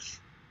so much.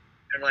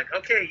 I'm like,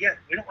 okay, yeah,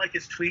 we don't like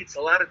his tweets.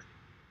 A lot of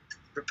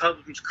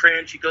Republicans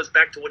cringe. He goes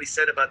back to what he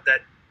said about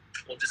that.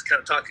 We'll just kind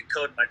of talk in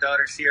code. My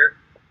daughter's here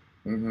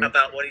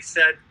about what he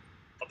said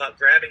about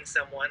grabbing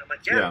someone. I'm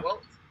like,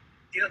 well,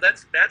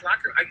 that's bad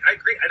locker. I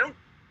agree. I don't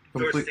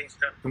endorse things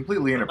Trump.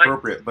 Completely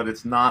inappropriate, but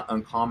it's not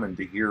uncommon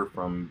to hear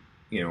from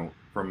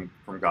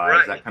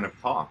guys that kind of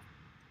talk.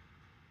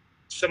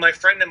 So my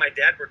friend and my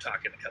dad were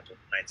talking a couple of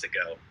nights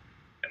ago,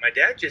 and my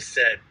dad just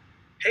said,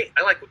 hey,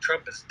 I like what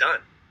Trump has done.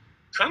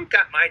 Trump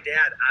got my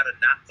dad out of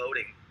not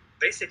voting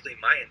basically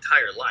my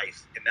entire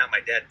life, and now my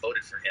dad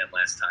voted for him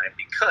last time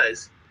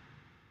because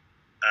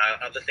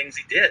of the things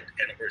he did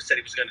and said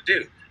he was going to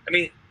do. I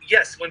mean,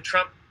 yes, when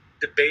Trump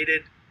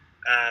debated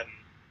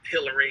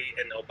Hillary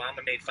and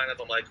Obama made fun of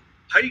him, like,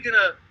 how are you going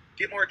to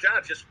get more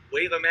jobs? Just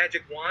wave a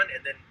magic wand,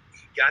 and then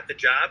he got the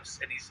jobs,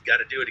 and he's got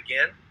to do it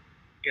again.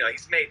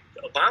 He's made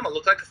Obama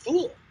look like a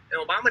fool,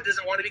 and Obama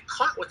doesn't want to be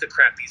caught with the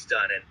crap he's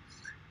done,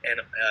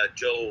 and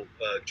Joe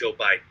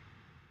Biden.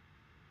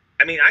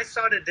 I mean, I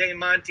saw today,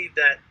 Monty,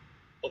 that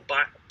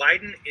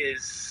Biden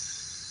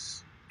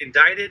is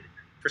indicted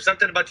for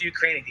something about the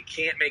Ukraine, and he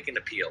can't make an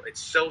appeal.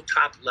 It's so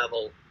top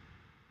level.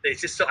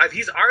 It's just so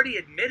he's already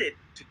admitted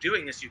to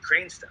doing this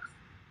Ukraine stuff.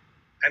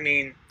 I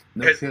mean,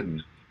 has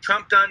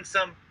Trump done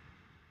some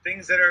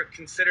things that are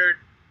considered?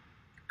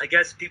 I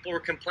guess people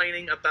were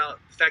complaining about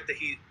the fact that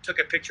he took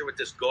a picture with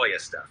this Goya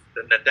stuff.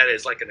 That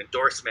is like an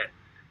endorsement,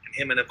 and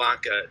him and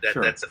Ivanka.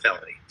 That's a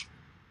felony.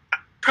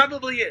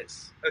 Probably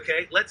is.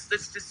 Okay, let's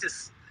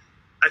just.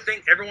 I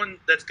think everyone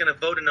that's going to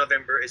vote in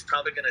November is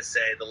probably going to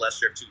say the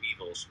lesser of two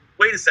evils.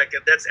 Wait a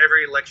second, that's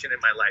every election in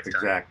my lifetime.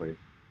 Exactly.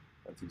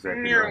 That's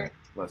exactly right.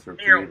 Lesser of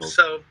two evils.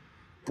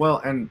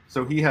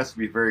 So he has to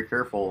be very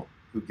careful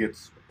who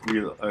gets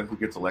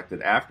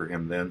elected after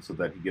him then, so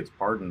that he gets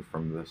pardoned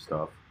from this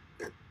stuff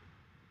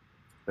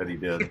that he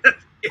did.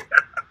 Yeah.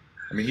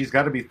 I mean, he's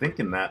got to be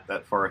thinking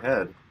that far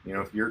ahead.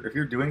 If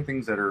you're doing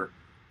things that are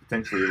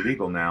potentially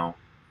illegal now,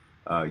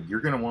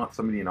 you're going to want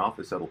somebody in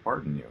office that'll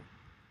pardon you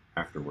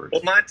afterwards.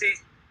 Well, Monty,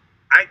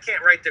 I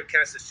can't write the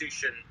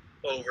Constitution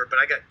over, but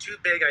I got two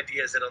big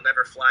ideas that'll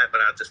never fly, but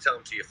I'll just tell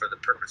them to you for the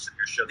purpose of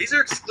your show. These are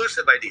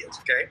exclusive ideas,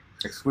 okay?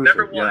 Exclusive,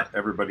 number one, yeah.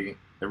 Everybody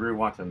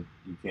watching,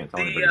 you can't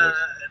tell anybody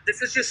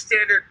this is just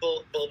standard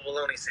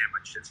bologna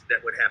sandwiches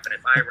that would happen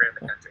if I ran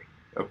the country.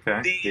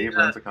 Okay, Dave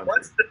runs the country.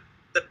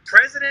 the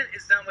president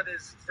is done with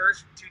his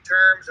first 2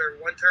 terms or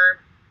 1 term.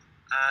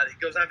 He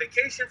goes on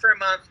vacation for a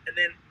month, and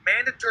then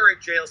mandatory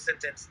jail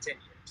sentence 10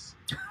 years.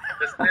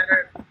 Doesn't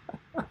matter.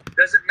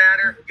 Doesn't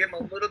matter. We'll give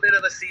him a little bit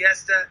of a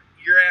siesta.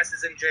 Your ass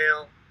is in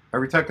jail. Are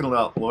we talking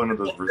about one of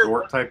those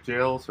resort type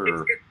jails or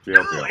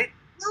jail?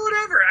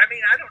 Whatever. I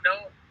mean, I don't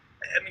know.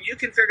 I mean, you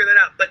can figure that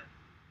out. But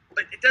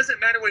it doesn't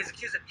matter what he's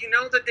accused of. You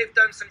know that they've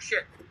done some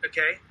shit.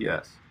 Okay.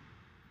 Yes.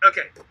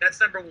 Okay. That's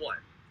number 1.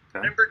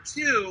 Okay. Number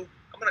 2.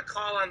 I'm going to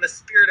call on the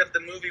spirit of the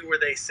movie where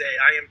they say,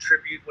 I am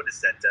tribute. What is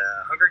that?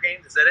 Hunger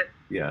Games? Is that it?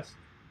 Yes.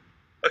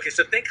 Okay,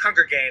 so think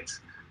Hunger Games.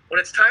 When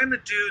it's time to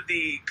do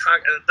the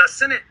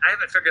Senate, I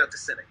haven't figured out the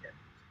Senate yet.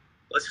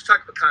 Let's just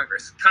talk about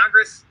Congress.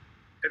 Congress,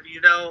 if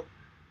you know,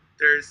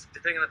 there's,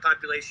 depending on the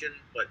population,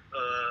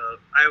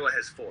 Iowa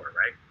has 4,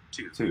 right?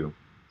 2.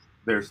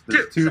 There's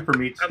 2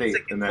 from each state.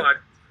 And that,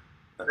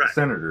 right.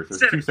 Senators. There's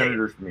Senate 2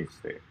 senators from each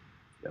state.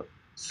 Yep.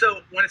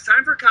 So when it's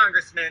time for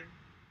congressmen,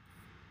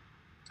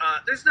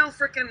 there's no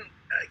freaking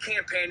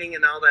campaigning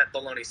and all that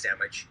baloney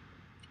sandwich.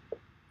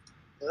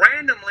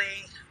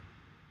 Randomly,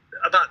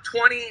 about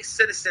 20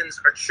 citizens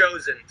are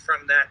chosen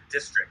from that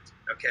district,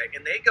 okay?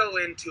 And they go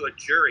into a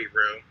jury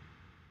room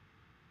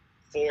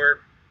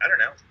for, I don't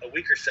know, a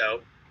week or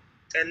so.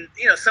 And,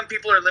 you know, some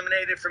people are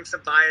eliminated from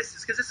some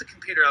biases because it's a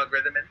computer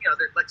algorithm. And, you know,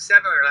 there's like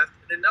 7 are left.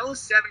 And those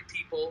 7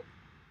 people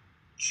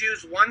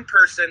choose one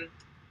person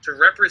to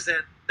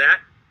represent that.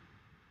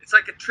 It's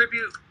like a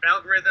tribute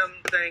algorithm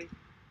thing.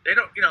 They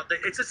don't, you know,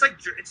 it's just like,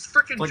 it's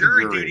freaking like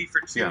jury duty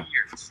for 2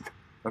 years.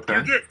 Okay.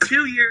 You get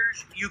 2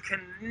 years, you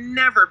can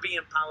never be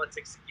in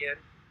politics again.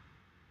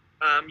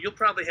 You'll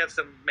probably have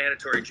some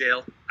mandatory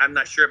jail. I'm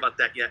not sure about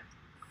that yet.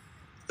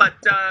 But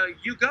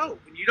you go.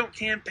 When you don't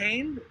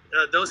campaign,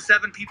 those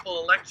 7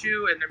 people elect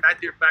you, and there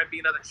might be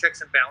another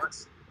checks and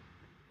balance.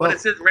 But it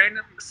says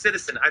random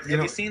citizen. Have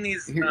you seen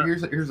these?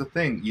 Here's the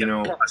thing. You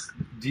know,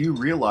 do you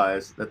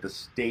realize that the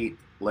state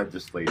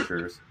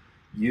legislatures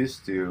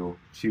used to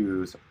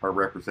choose our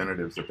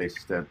representatives that they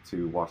sent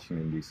to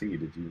Washington, D.C.?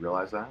 Did you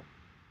realize that?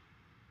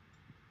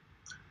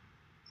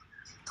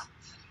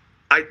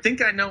 I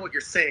think I know what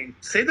you're saying.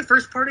 Say the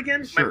first part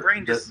again. Sure. My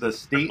brain just... The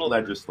state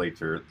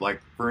legislature,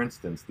 like, for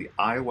instance, the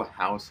Iowa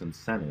House and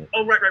Senate...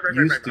 Oh, right.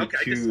 Okay,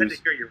 I just had to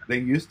hear you. They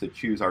used to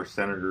choose our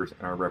senators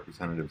and our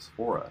representatives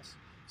for us.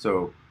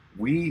 So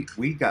we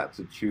got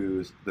to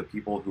choose the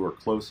people who are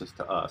closest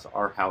to us,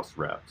 our House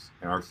reps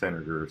and our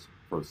senators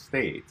for the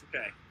state.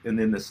 Okay. And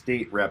then the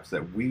state reps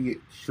that we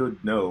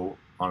should know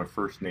on a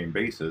first-name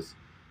basis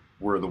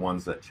were the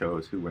ones that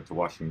chose who went to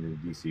Washington,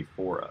 D.C.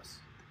 for us.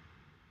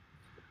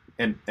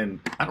 And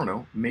I don't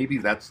know, maybe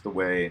that's the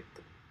way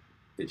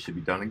it should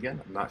be done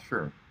again. I'm not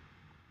sure.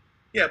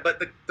 Yeah,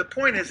 but the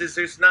point is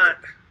there's not...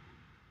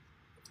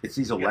 It's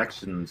these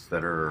elections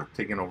that are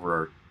taking over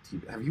our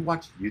TV. Have you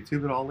watched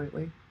YouTube at all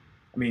lately?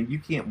 I mean, you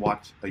can't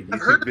watch a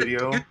YouTube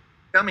video.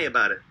 Tell me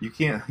about it. You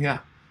can't, yeah.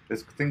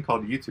 This thing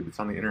called YouTube, it's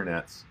on the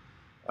internet.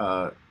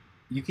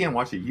 You can't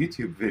watch a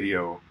YouTube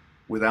video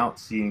without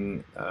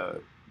seeing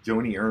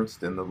Joni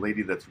Ernst and the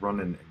lady that's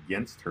running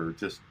against her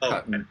just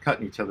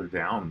cutting each other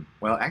down.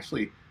 Well,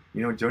 actually,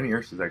 you know, Joni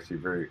Ernst is actually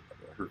her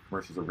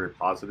commercials are very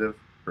positive,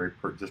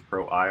 just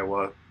pro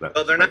Iowa.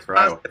 Well, they're not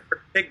positive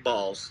for pig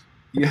balls.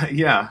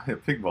 Yeah,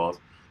 pig balls.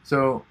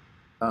 So,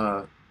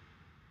 her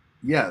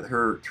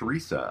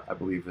Teresa, I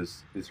believe,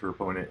 is her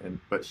opponent,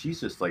 but she's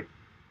just like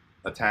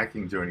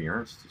attacking Joni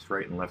Ernst just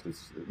right and left. On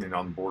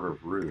the border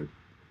of rude.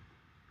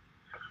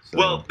 So.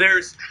 Well,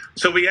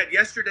 we had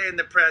yesterday in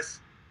the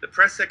press. The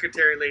press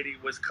secretary lady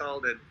was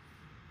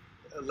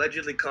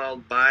allegedly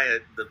called by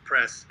the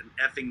press an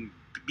effing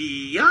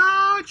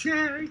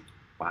biatch.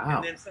 Wow.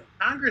 And then some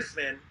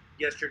congressman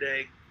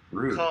yesterday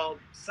rude.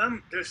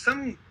 There's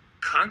some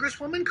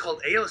congresswoman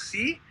called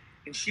AOC,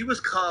 and she was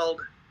called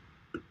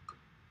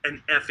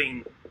an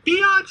effing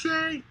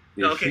biatch.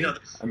 Okay, no.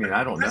 I mean,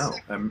 I don't know.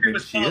 It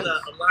was called a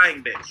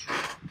lying bitch.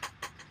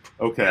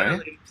 Okay.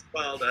 It was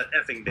called an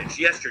effing bitch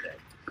yesterday.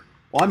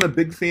 Well, I'm a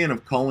big fan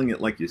of calling it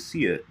like you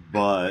see it,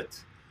 but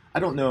I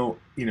don't know,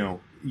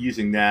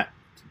 using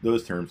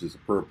those terms is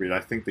appropriate. I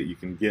think that you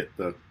can get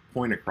the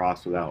point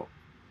across without,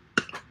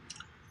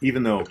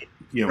 even though,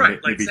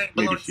 maybe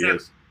she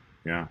is.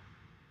 Yeah.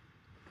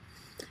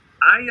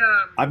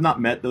 I've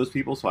not met those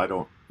people, so I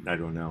don't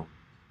know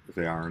if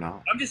they are or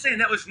not. I'm just saying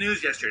that was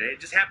news yesterday. It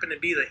just happened to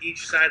be that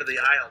each side of the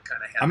aisle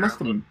kind of had. I must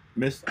have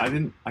missed. I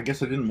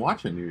guess I didn't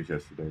watch the news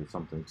yesterday or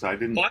something. Because I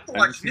didn't. Well, I don't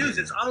watch news.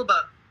 It's all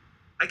about.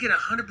 I get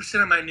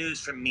 100% of my news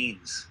from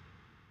memes.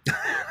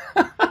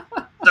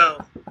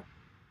 So,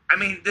 I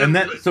mean,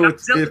 if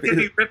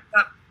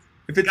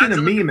it's in a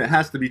meme, it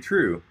has to be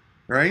true,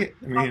 right?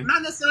 I mean, well,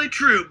 not necessarily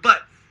true,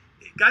 but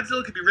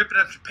Godzilla could be ripping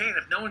up Japan.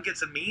 If no one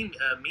gets a meme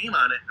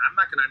on it, I'm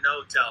not going to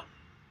know till.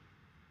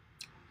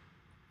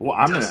 Well,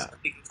 I'm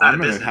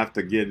gonna have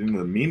to get into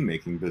the meme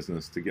making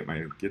business to get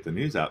the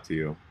news out to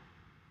you.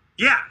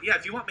 Yeah.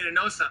 If you want me to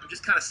know something,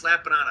 just kind of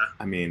slap it on a.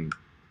 I mean,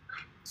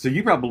 so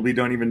you probably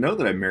don't even know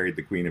that I married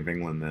the Queen of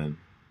England then.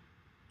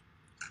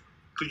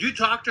 Could you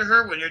talk to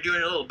her when you're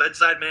doing a little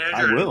bedside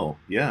manager? I will,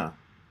 yeah.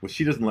 Well,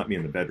 she doesn't let me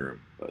in the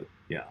bedroom, but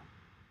yeah.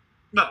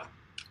 No.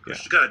 Yeah.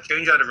 She's got to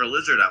change out of her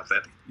lizard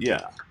outfit.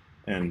 Yeah.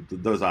 And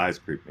those eyes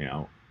creep me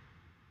out.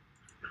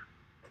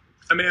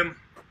 I mean...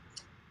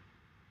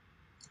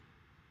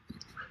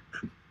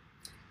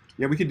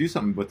 Yeah, we could do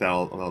something with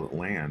all the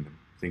land. I'm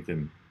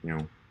thinking,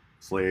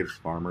 slaves,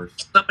 farmers.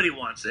 Somebody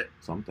wants it.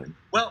 Something.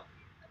 Well,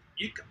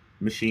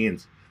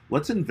 machines.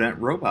 Let's invent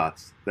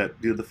robots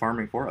that do the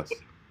farming for us.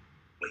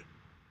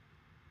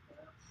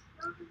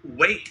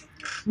 Wait.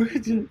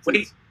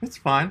 It's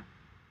fine.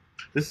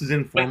 This is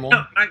informal. Wait,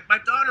 no, my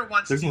daughter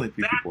wants to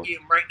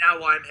vacuum right now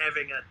while I'm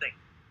having a thing.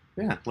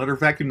 Yeah, let her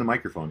vacuum the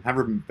microphone. Have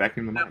her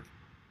vacuum the mic.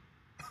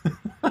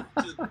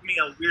 Just give me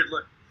a weird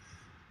look.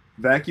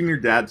 Vacuum your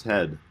dad's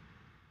head.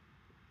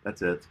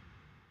 That's it.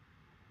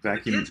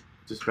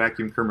 Just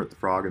vacuum Kermit the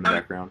Frog in the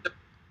background.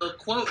 The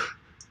quote.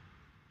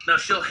 Now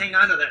she'll hang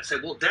on to that and say,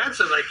 well, Dad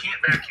says I can't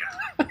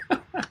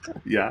vacuum.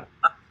 Yeah.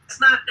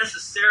 It's not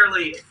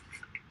necessarily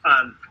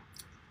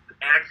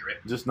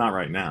accurate. Just not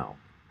right now.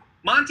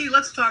 Monty,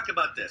 let's talk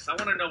about this. I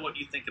want to know what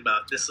you think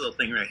about this little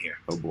thing right here.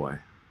 Oh, boy.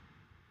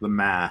 The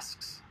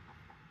masks.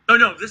 Oh,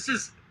 no, this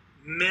is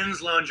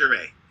men's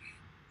lingerie.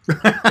 Oh,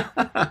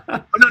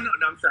 no,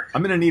 I'm sorry.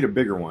 I'm going to need a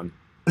bigger one.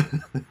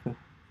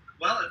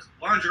 Well, it's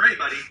lingerie,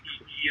 buddy.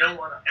 You don't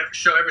want to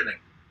show everything.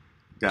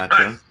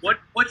 Gotcha. Right.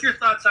 What's your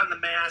thoughts on the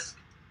mask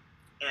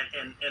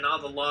and all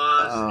the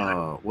laws?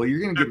 Oh, well, you're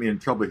going to get me in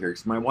trouble here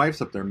because my wife's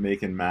up there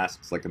making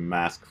masks like a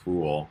mask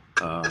fool.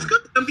 It's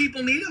good. Some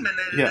people need them,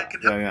 and that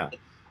can help. Yeah.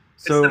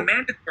 So, it's the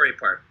mandatory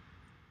part.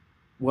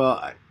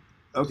 Well,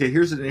 okay,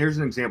 here's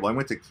an example. I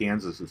went to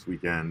Kansas this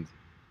weekend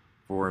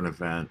for an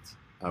event,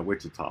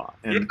 Wichita.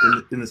 And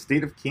in the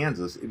state of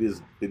Kansas, it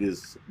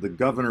is the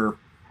governor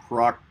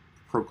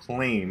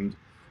proclaimed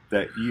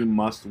that you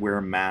must wear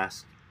a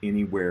mask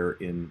anywhere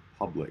in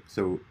public.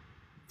 So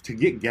to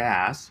get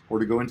gas or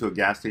to go into a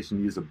gas station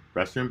and use a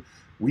restroom,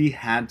 we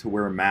had to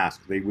wear a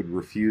mask. They would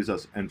refuse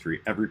us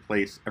entry, every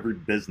place, every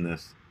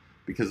business,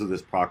 because of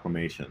this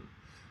proclamation.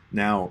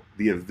 Now,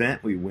 the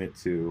event we went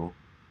to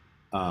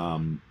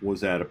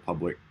was at a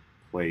public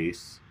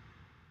place,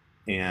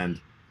 and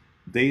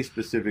they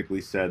specifically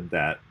said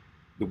that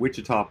the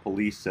Wichita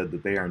police said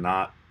that they are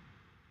not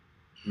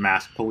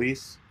mask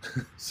police.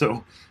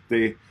 So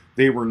they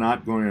were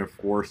not going to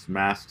enforce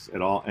masks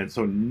at all, and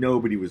so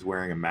nobody was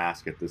wearing a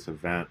mask at this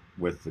event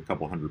with a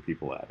couple hundred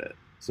people at it.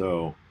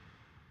 So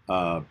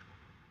I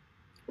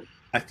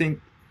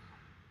think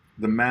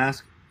the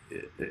mask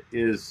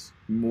is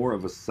more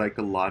of a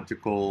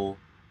psychological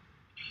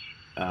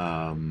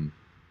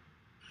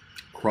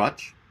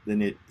crutch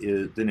than it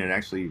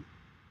actually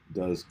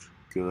does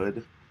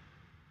good.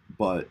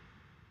 But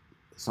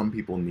some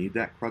people need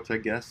that crutch, I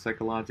guess,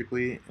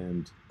 psychologically,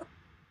 and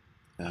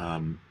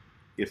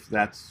if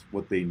that's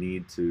what they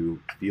need to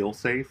feel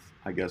safe,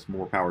 I guess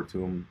more power to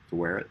them to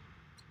wear it.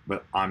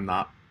 But I'm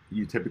not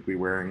typically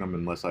wearing them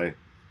unless I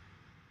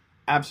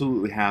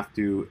absolutely have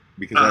to,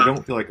 because I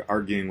don't feel like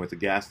arguing with a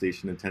gas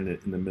station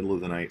attendant in the middle of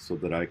the night so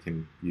that I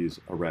can use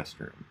a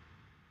restroom.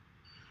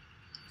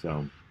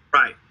 So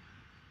right,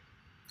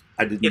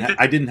 I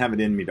didn't have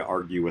it in me to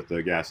argue with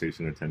the gas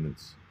station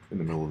attendants in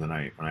the middle of the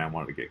night when I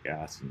wanted to get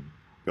gas and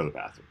go to the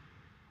bathroom.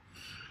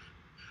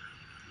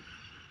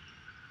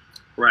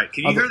 Right.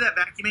 Can you hear that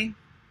vacuuming?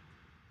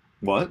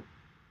 What?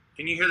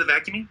 Can you hear the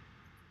vacuuming?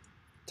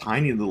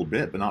 Tiny little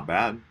bit, but not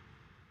bad.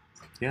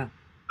 Yeah,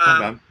 not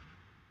bad.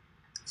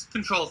 It's a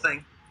control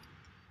thing.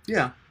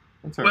 Yeah,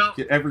 that's all right.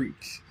 Well,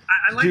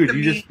 I like dude,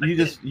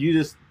 you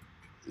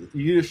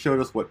just showed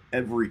us what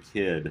every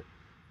kid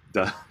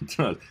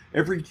does.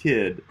 Every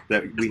kid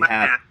that we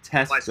have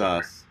tests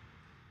us.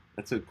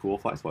 That's a cool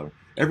fly swatter.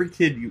 Every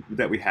kid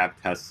that we have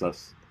tests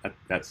us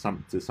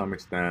to some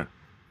extent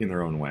in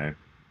their own way.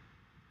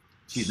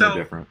 She's no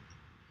different.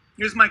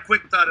 Here's my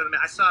quick thought on it.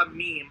 I saw a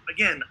meme.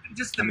 Again,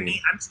 just the meme.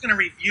 I'm just going to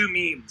review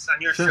memes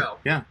on your show.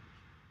 Yeah.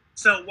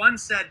 So one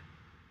said,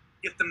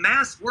 if the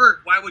masks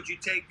work, why would you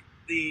take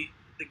the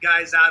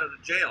guys out of the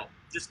jail?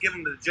 Just give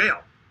them to the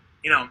jail.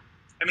 And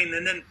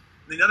then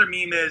the other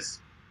meme is,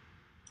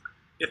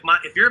 if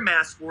your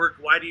mask work,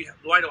 why do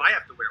I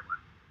have to wear one?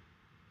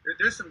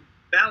 There's some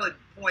valid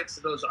points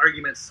to those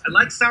arguments. I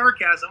like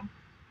sarcasm.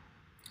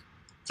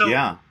 So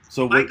yeah.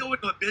 So if I go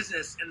into a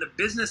business and the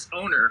business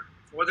owner,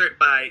 whether it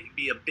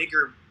be a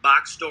bigger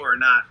box store or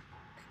not,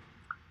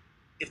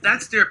 if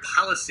that's their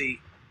policy,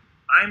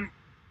 I'm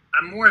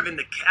more of in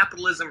the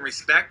capitalism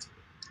respect.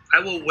 I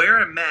will wear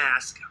a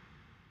mask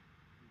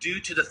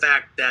due to the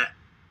fact that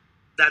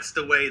that's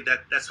the way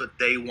that's what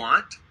they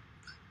want.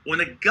 When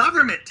the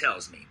government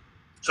tells me,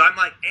 so I'm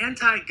like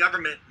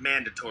anti-government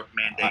mandate.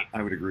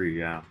 I would agree,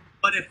 yeah.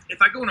 But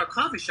if I go in a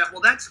coffee shop,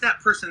 well, that's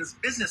that person's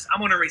business. I'm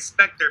going to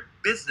respect their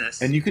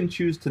business. And you can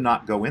choose to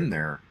not go in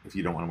there if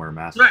you don't want to wear a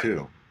mask,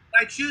 too.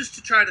 I choose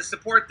to try to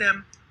support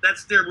them.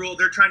 That's their rule.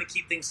 They're trying to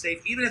keep things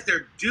safe. Even if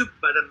they're duped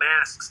by the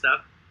mask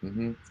stuff,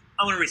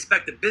 I want to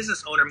respect the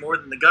business owner more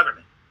than the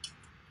government.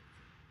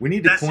 We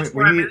need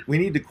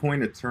to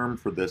coin a term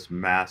for this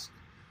mask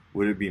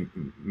Would it be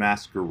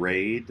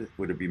masquerade?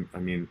 Would it be? I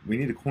mean, we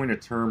need to coin a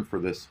term for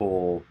this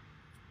whole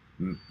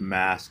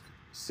mask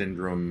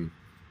syndrome.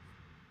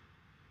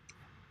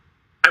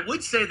 I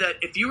would say that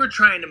if you were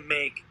trying to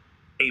make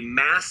a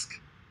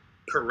mask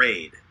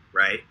parade,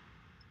 right,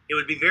 it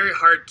would be very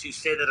hard to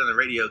say that on the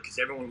radio because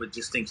everyone would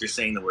just think you're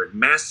saying the word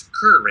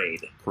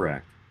masquerade.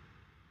 Correct.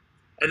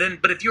 And then,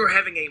 but if you were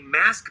having a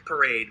mask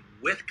parade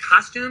with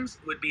costumes,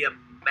 it would be a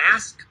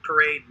mask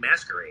parade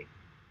masquerade.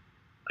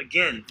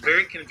 Again,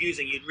 very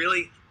confusing. You'd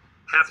really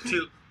have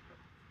to.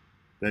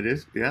 That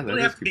is, yeah. That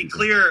really have to be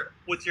clear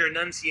with your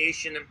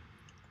enunciation.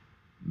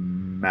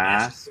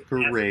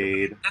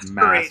 Masquerade.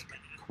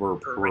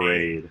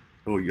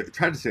 Oh, you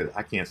tried to say that.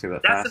 I can't say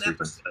that fast. That's an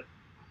episode.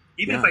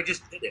 Even if I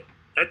just did it,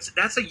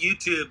 that's a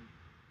YouTube.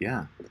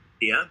 Yeah.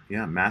 Yeah.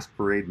 Yeah.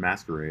 Masquerade.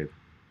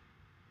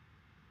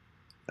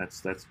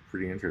 That's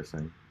pretty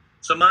interesting.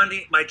 So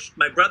Mondi,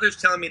 my brother's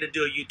telling me to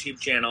do a YouTube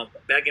channel,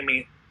 begging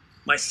me.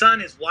 My son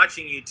is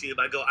watching YouTube.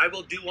 I go, I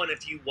will do one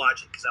if you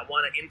watch it because I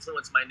want to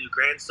influence my new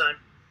grandson.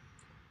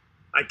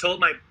 I told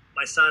my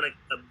son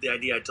the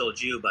idea I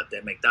told you about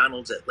that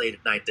McDonald's at late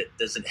at night that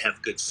doesn't have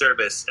good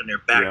service and they're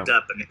backed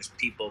up and there's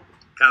people,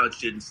 college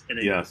students, and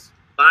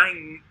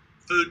buying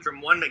food from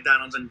one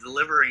McDonald's and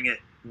delivering it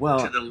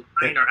to the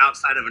line or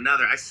outside of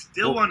another. I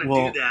still want to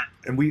do that.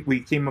 And we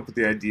came up with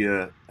the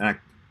idea, and I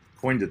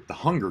coined it the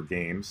Hunger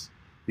Games,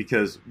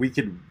 because we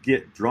could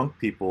get drunk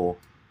people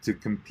to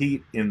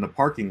compete in the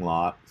parking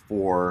lot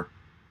for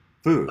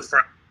food.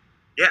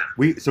 Yeah.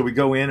 So we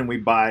go in and we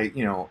buy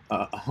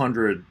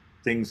 100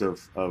 things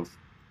of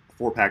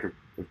 4-pack of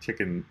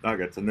chicken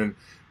nuggets, and then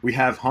we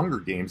have Hunger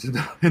Games in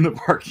the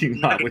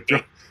parking lot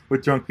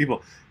with drunk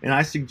people. And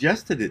I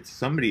suggested it to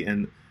somebody,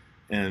 and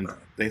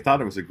they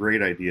thought it was a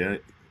great idea.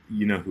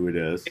 You know who it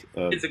is?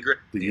 It's a great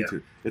idea.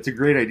 YouTube. It's a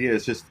great idea.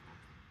 It's just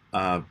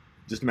a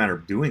matter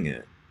of doing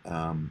it.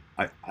 I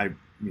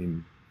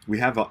mean, we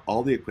have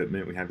all the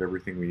equipment. We have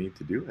everything we need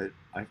to do it.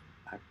 I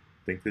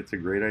think it's a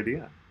great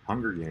idea.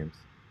 Hunger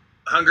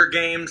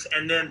Games.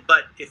 And then,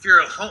 but if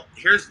you're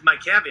here's my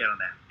caveat on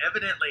that.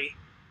 Evidently,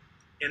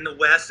 in the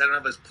West, I don't know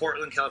if it was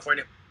Portland,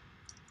 California,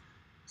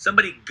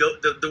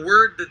 the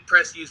word the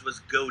press used was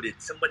goaded.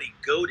 Somebody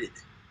goaded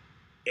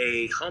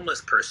a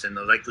homeless person,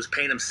 was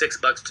paying them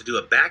 $6 to do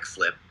a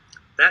backflip.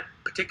 That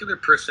particular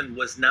person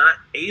was not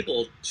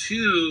able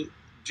to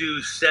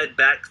do said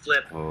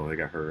backflip. Oh, they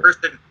got hurt.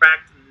 Person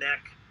cracked the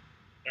neck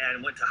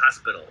and went to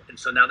hospital. And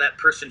so now that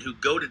person who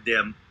goaded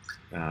them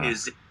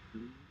is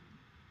in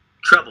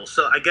trouble.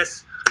 So I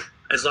guess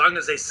as long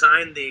as they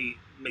sign the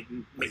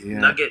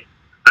McNugget,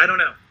 I don't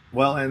know.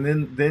 Well, and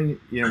then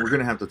we're going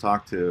to have to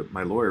talk to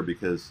my lawyer,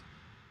 because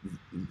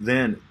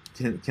then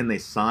can they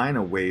sign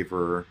a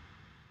waiver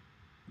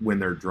when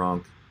they're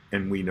drunk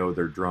and we know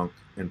they're drunk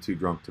and too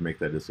drunk to make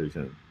that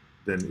decision?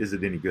 Then is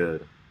it any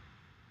good?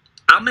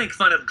 I'll make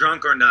fun of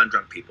drunk or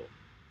non-drunk people.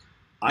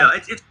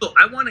 It's cool.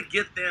 I want to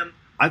get them.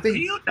 I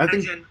think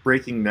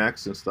breaking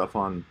necks and stuff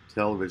on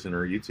television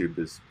or YouTube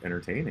is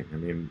entertaining. I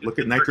mean, look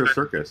at Nitro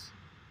Circus.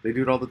 They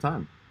do it all the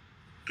time.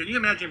 Can you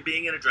imagine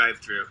being in a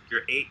drive-thru,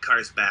 you're 8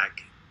 cars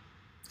back,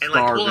 and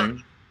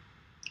starving.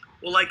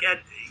 at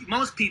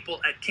most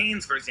people at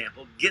Cane's, for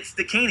example, gets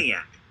the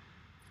Caniac.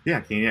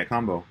 Yeah, Caniac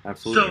combo,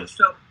 absolutely.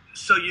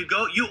 So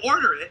you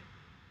order it,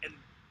 and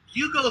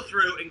you go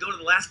through and go to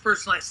the last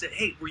person. I said,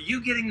 "Hey, were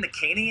you getting the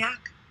Caniac?"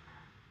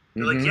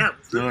 They're like, "Yeah."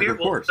 Of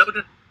course.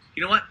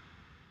 You know what?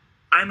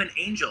 I'm an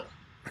angel.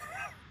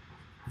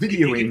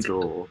 Video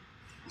angel.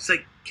 It's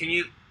like,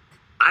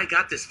 I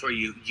got this for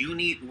you. You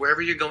need,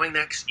 wherever you're going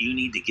next, you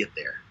need to get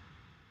there.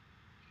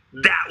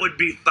 That would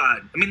be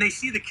fun. I mean, they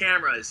see the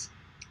cameras.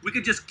 We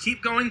could just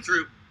keep going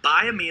through,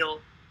 buy a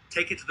meal,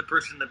 take it to the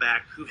person in the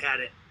back who had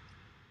it,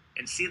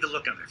 and see the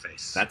look on their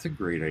face. That's a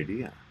great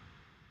idea.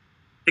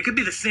 It could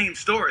be the same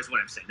store, is what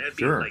I'm saying. That'd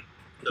be like,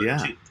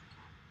 two.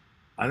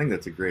 I think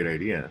that's a great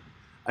idea.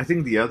 I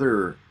think the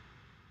other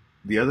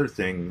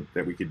thing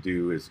that we could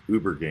do is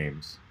Uber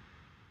games.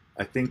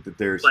 I think that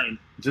there's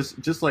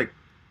just like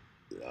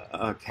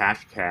a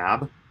cash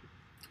cab.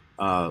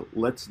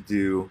 Let's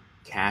do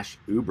cash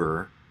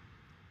Uber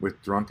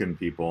with drunken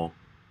people,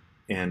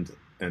 and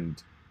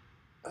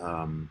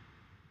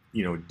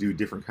do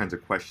different kinds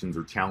of questions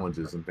or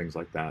challenges and things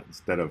like that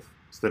instead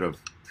of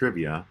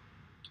trivia,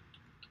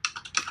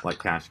 like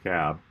cash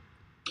cab.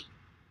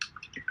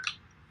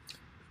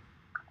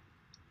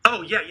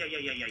 Oh yeah.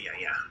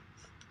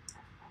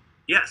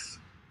 Yes.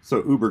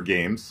 So Uber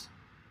games.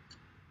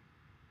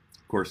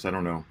 Of course, I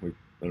don't know. I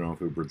don't know if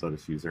Uber'd let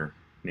us use their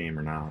name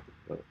or not.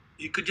 But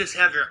you could just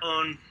have your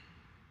own.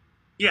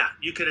 Yeah,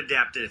 you could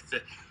adapt it.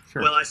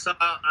 Sure. Well, I saw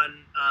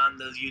on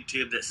the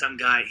YouTube that some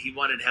guy, he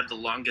wanted to have the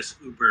longest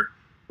Uber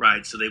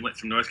ride, so they went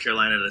from North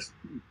Carolina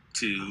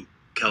to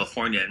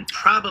California, and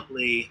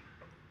probably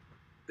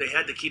they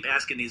had to keep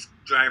asking these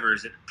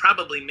drivers. And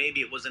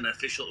maybe it was an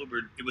official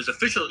Uber. It was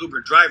official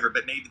Uber driver,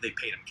 but maybe they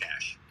paid him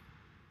cash.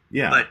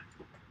 Yeah. But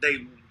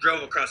they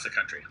drove across the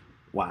country.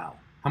 Wow.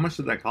 How much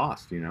did that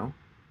cost, do you know?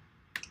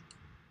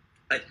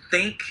 I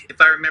think, if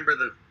I remember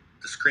the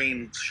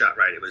screenshot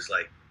right, it was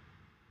like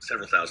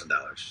several $1,000s,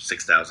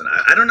 $6,000.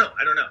 I don't know.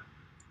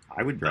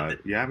 I would drive.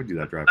 I would do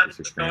that drive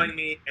for $6,000. Showing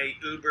me a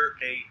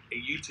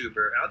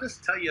YouTuber. I'll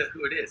just tell you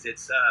who it is.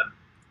 It's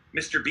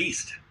Mr.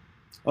 Beast.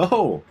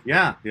 Oh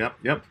yeah, yep,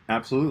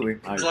 absolutely.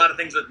 There's a lot of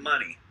things with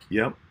money.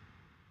 Yep.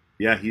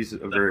 Yeah, he's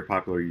a very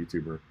popular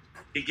YouTuber.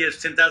 He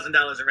gives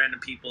 $10,000 to random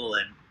people,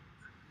 and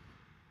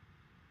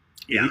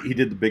he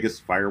did the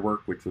biggest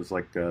firework, which was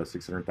like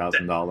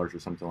 $600,000 or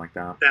something like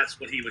that. That's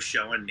what he was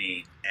showing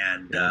me,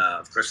 and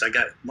of course I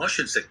got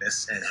motion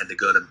sickness and had to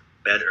go to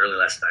bed early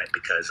last night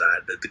because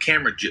the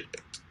camera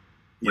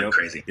went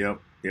crazy. Yep.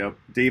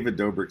 David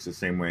Dobrik's the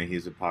same way.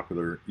 He's a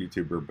popular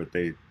YouTuber, but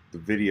the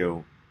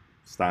video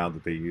style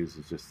that they use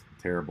is just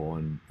terrible,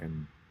 and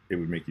it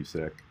would make you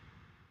sick.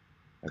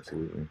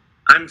 Absolutely.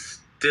 I'm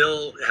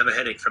still have a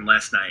headache from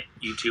last night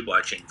YouTube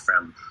watching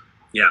from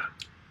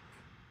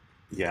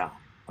Yeah.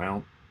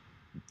 Well,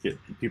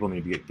 people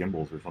need to get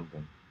gimbals or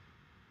something.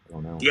 I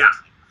don't know. Yeah.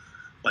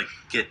 Like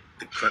get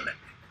equipment.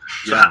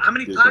 So how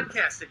many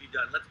podcasts have you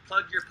done? Let's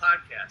plug your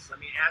podcast. Let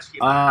me ask you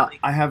about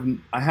I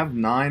have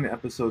 9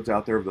 episodes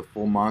out there of the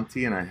Full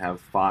Monty, and I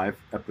have 5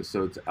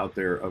 episodes out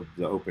there of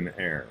the Open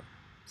Air.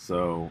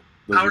 So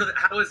how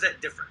is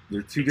that different?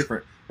 They're 2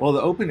 different. Well,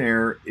 the Open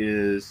Air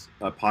is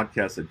a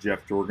podcast that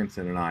Jeff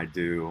Jorgensen and I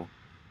do,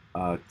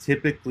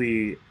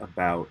 typically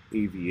about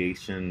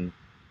aviation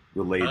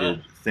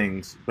related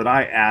things. But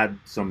I add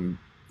some,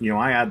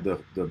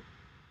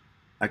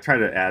 I try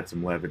to add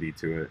some levity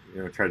to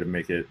it. Try to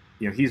make it.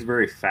 He's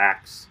very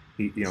facts.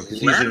 Because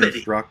he's an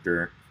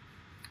instructor.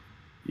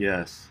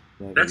 Yes.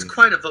 Levity. That's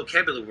quite a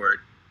vocabulary word.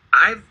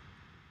 I'm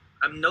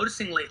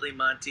noticing lately,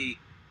 Monty,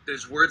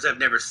 there's words I've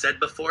never said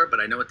before, but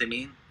I know what they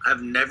mean.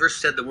 I've never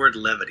said the word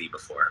levity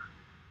before.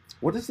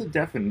 What is the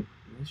definition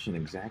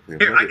exactly?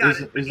 Here, I got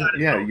it.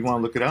 Yeah, you want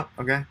to look it up?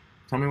 Okay.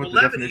 Tell me what the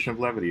definition of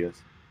levity is.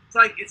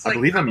 I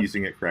believe I'm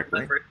using it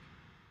correctly.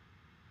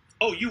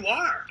 Oh, you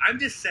are. I'm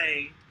just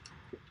saying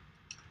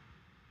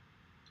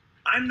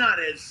I'm not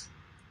as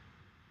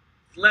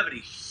levity.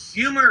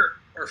 Humor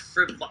or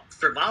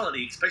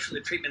frivolity, especially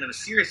the treatment of a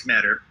serious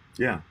matter,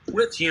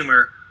 with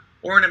humor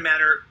or in a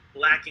matter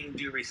lacking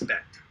due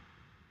respect.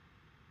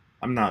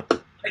 I'm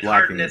not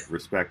lacking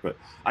respect, but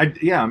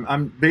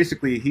I'm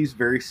basically, he's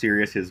very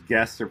serious. His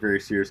guests are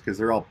very serious because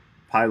they're all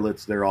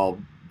pilots. They're all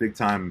big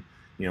time,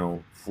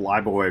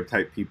 flyboy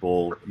type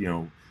people,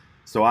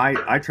 So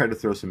I try to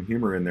throw some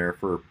humor in there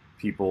for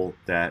people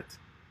that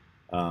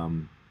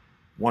want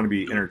to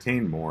be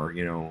entertained more.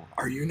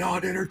 Are you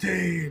not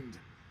entertained?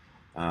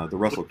 The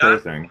Russell Crowe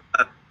thing.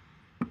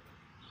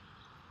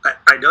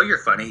 I know you're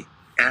funny,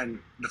 and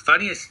the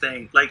funniest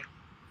thing,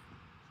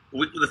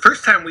 the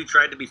first time we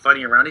tried to be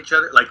funny around each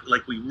other,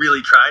 like we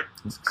really tried,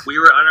 we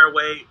were on our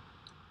way.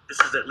 This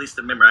is at least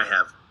the memory I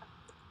have.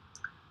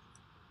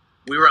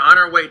 We were on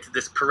our way to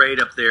this parade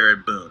up there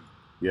in Boone.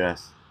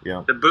 Yes.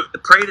 Yeah. The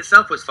parade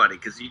itself was funny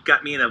because you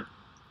got me in a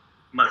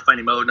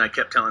funny mode, and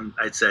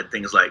I'd said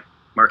things like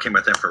Mark Him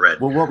with infrared.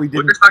 Well, what we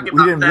didn't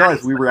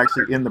realize we were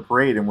actually in the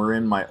parade, and we're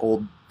in my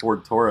old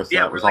Ford Taurus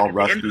that was all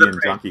rusty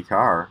and junky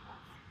car.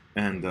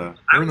 And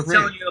I was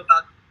telling you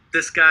about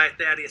this guy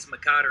Thaddeus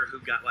McCotter who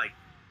got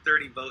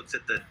 30 votes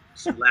at the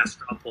last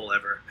straw poll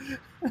ever.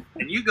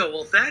 And you go,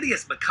 well,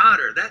 Thaddeus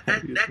McCotter, that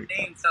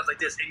name sounds like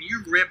this, and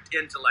you ripped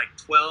into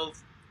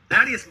 12.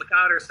 Thaddeus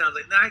McCotter sounds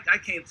like I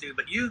came through,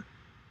 but you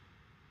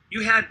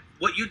had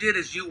what you did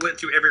is you went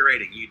through every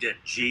rating. You did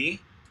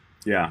G,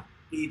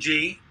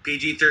 PG,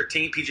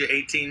 PG-13,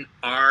 PG-18,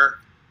 R.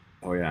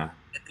 Oh yeah.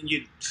 And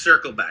you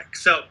circle back.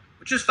 So,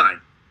 which is fine.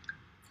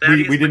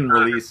 We didn't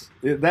release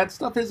that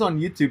stuff is on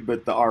YouTube,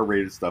 but the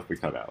R-rated stuff we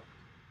cut out.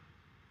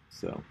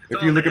 So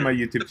if you look at my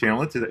YouTube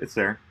channel, it's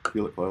there. If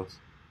you look close.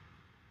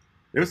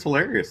 It was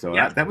hilarious, though.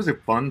 Yeah. That was a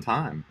fun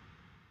time.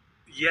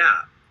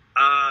 Yeah.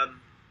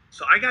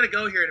 So I got to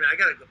go here, and I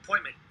got an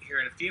appointment here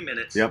in a few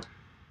minutes. Yep.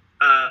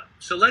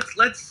 So let's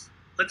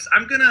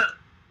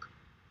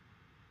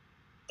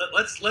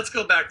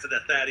go back to the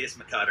Thaddeus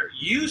McCotter.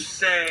 You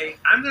say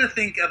I'm gonna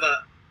think of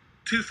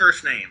 2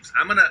 first names.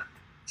 I'm gonna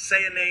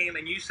say a name,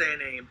 and you say a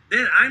name.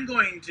 Then I'm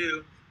going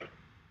to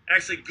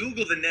actually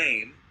Google the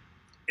name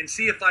and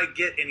see if I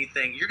get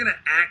anything. You're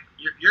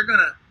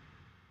gonna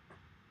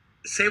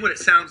say what it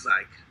sounds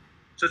like.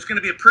 So it's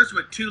gonna be a person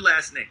with 2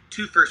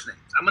 first names.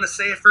 I'm gonna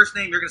say a first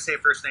name. You're gonna say a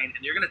first name,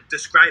 and you're gonna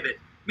describe it.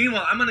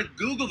 Meanwhile, I'm gonna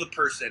Google the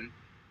person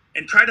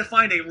and try to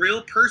find a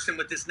real person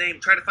with this name.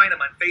 Try to find them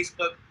on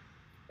Facebook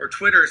or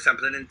Twitter or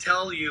something, and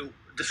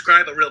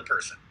describe a real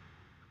person.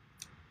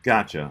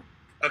 Gotcha.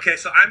 Okay,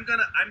 so I'm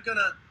gonna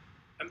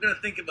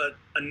think of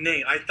a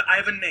name. I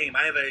have a name.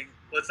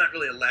 Well, it's not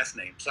really a last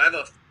name. So I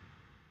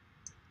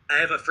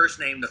have a first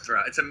name to throw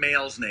out. It's a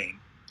male's name.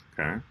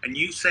 Okay. And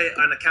you say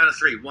on the count of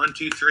 3, 1,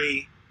 2,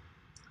 3.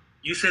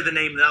 You say the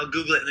name, and I'll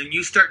Google it, and then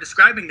you start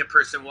describing the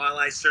person while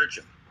I search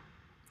him.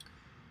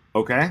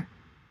 Okay.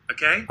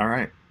 Okay. All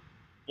right.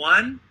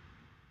 1,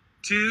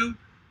 2,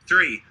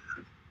 3.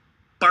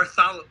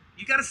 Bartholomew.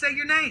 You got to say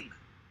your name.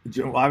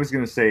 Well, I was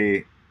going to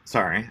say,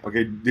 sorry.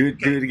 Okay, do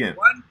it again.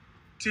 1,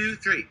 2,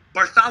 3.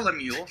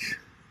 Bartholomew.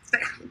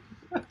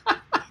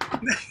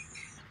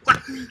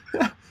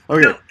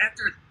 Okay. No,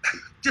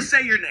 just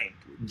say your name.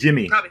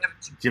 Jimmy.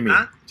 Jimmy.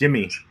 Huh?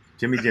 Jimmy.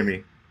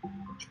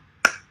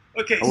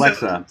 Okay,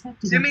 Alexa. So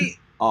Jimmy.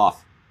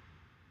 Off.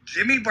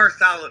 Jimmy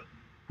Bartholomew.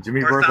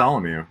 Jimmy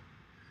Bartholomew.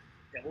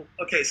 Yeah, well,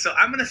 okay, so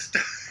I'm gonna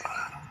start.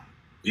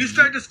 You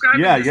start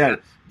describing. Yeah.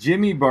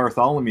 Jimmy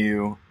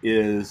Bartholomew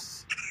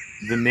is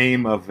the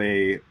name of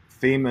a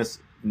famous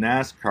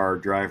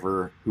NASCAR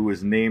driver who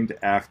was named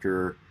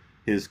after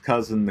his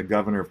cousin, the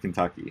governor of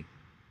Kentucky.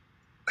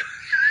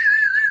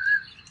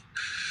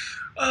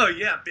 Oh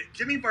yeah, but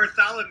Jimmy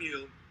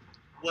Bartholomew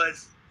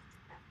was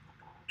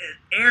an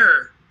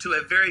heir to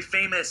a very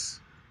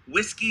famous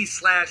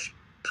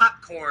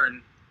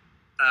whiskey/popcorn.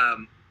 What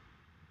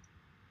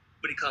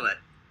do you call that?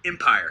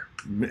 Empire.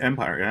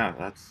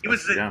 Yeah, he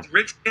was the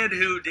rich kid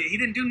who he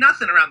didn't do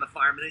nothing around the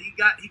farm, and then he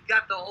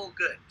got the whole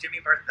good. Jimmy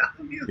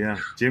Bartholomew. Yeah,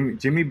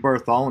 Jimmy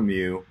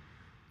Bartholomew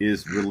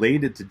is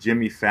related to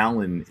Jimmy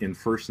Fallon in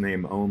first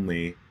name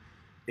only,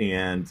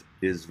 and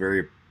is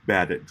very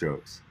bad at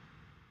jokes.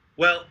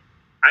 Well,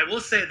 I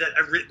will say that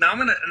I'm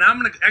gonna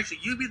actually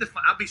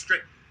I'll be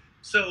straight.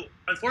 So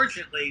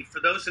unfortunately, for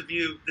those of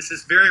you, this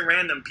is very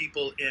random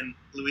people in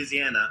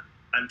Louisiana.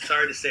 I'm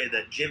sorry to say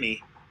that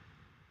Jimmy,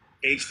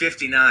 age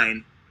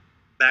 59,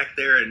 back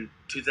there in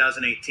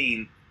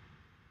 2018,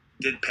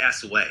 did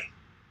pass away.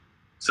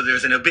 So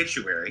there's an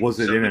obituary. Was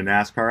it in a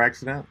NASCAR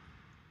accident?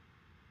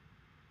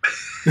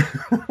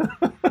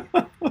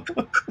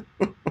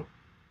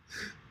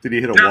 Did he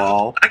hit a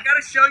wall? I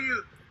gotta show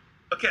you.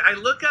 Okay, I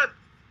look up.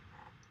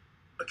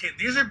 Okay,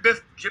 these are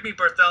Jimmy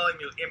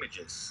Bartholomew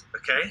images.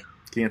 Okay.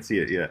 Can't see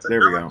it yet. So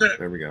there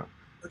we go.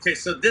 Okay,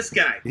 so this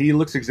guy. He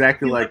looks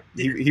exactly like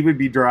he would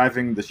be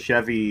driving the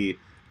Chevy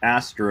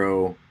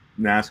Astro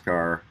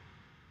NASCAR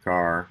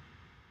car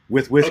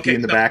with whiskey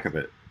in the back of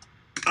it.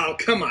 Oh,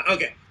 come on.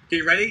 Okay,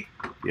 you ready?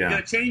 Yeah. I'm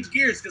gonna change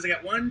gears because I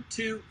got 1,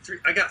 2, 3.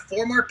 I got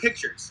 4 more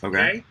pictures.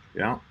 Okay.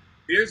 Yeah.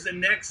 Here's the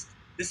next.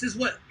 This is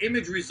what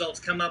image results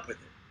come up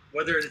with it,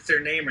 whether it's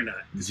their name or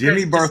not.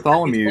 Jimmy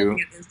Bartholomew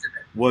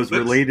was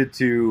related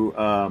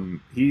to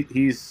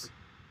he's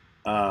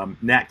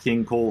Nat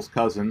King Cole's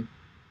cousin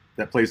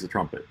that plays the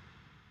trumpet.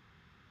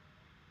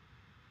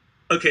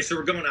 Okay, so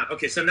we're going on.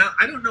 Okay, so now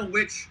I don't know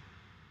which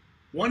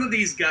one of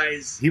these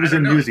guys. He was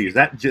in Newsies.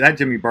 That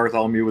Jimmy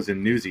Bartholomew was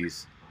in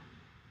Newsies.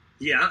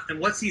 Yeah, and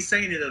what's he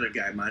saying to the other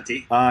guy,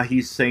 Monty?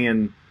 He's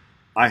saying,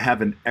 "I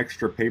have an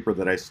extra paper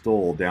that I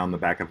stole down the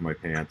back of my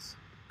pants."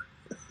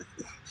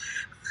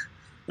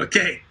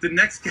 Okay, the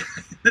next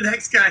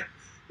guy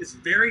is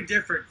very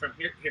different from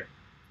here.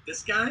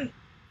 This guy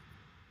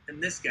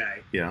and this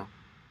guy. Yeah.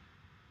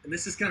 And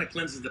this is kind of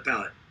cleanses the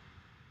palate.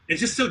 It's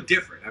just so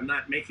different. I'm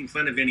not making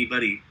fun of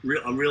anybody,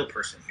 a real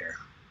person here.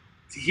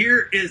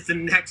 Here is the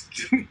next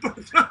Jimmy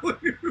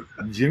Bartholomew.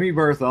 Jimmy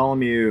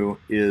Bartholomew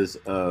is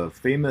a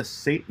famous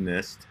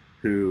Satanist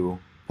who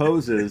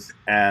poses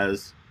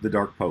as the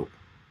Dark Pope.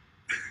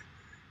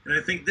 And I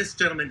think this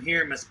gentleman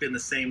here must have been the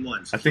same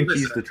one. So I think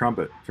he's the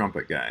trumpet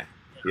guy.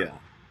 Yeah.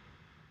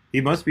 He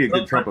must be a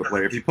good trumpet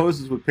player. If he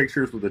poses with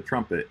pictures with a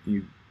trumpet,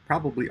 you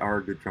probably are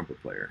a good trumpet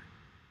player.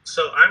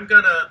 So I'm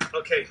gonna.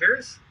 Okay,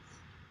 here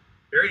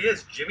he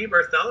is, Jimmy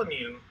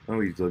Bartholomew. Oh,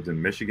 he's lived in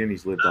Michigan.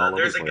 He's lived all over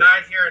the place. There's a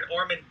guy here in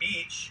Ormond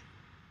Beach.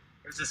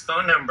 Here's his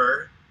phone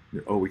number.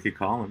 Oh, we could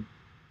call him.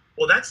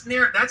 Well, that's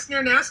near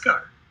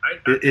NASCAR.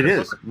 It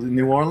is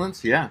New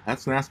Orleans. Yeah,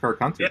 that's NASCAR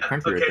country. Yeah.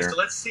 Right Okay, there. so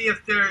let's see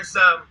if there's.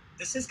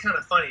 This is kind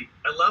of funny.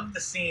 I love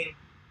the scene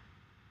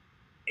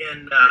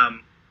in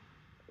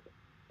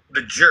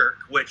The Jerk,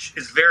 which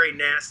is very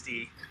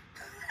nasty.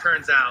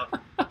 Turns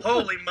out,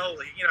 holy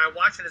moly! You know, I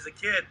watched it as a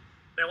kid.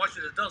 And I watched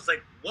it as adults.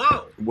 Like,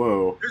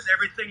 whoa! There's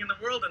everything in the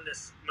world in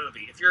this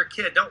movie. If you're a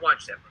kid, don't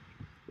watch that movie.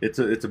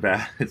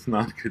 It's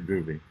not a good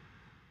movie.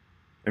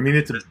 I mean,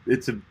 it's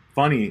a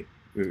funny.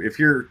 If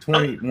you're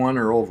 21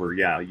 or over,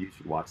 yeah, you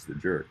should watch The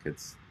Jerk.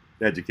 It's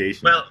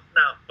educational.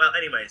 Well,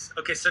 anyways,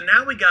 okay. So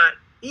now we got.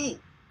 I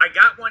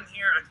got one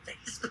here on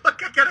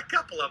Facebook. I got a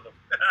couple of them.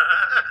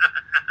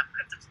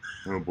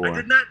 Oh boy! I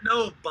did not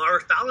know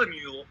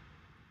Bartholomew.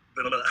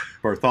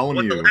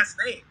 Bartholomew. What the last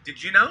name?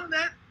 Did you know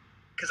that?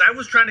 Because I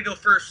was trying to go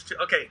first.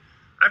 Okay,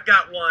 I've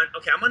got one.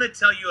 Okay, I'm going to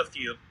tell you a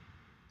few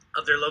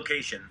of their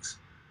locations.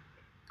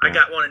 Yeah. I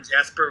got one in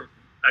Jasper.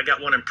 I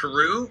got one in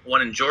Peru,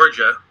 one in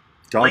Georgia,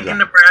 Lincoln,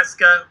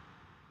 Nebraska,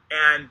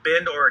 and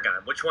Bend,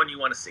 Oregon. Which one you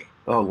want to see?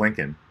 Oh,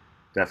 Lincoln.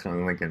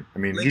 Definitely Lincoln. I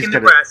mean,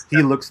 Nebraska.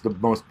 He looks the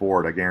most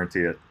bored, I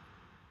guarantee it.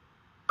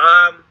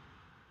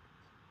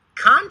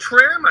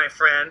 Contraire, my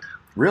friend.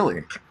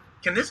 Really?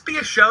 Can this be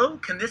a show?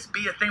 Can this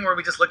be a thing where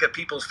we just look at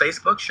people's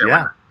Facebook? Sure.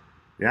 Yeah.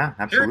 Yeah,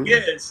 absolutely.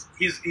 Here he is.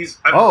 He's.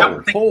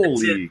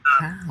 Holy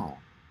cow!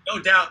 No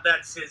doubt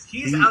that's his.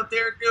 He's out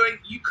there doing.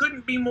 You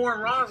couldn't be more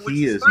wrong. Which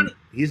is funny.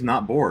 He's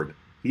not bored.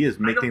 He is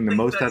making the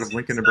most out of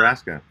Lincoln,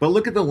 Nebraska. But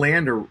look at the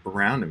land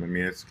around him. I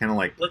mean, it's kind of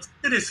like. Let's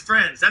look at his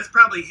friends. That's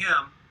probably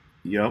him.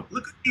 Yep.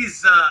 Look at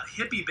these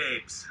hippie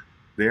babes.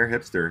 They're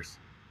hipsters.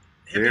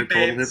 They're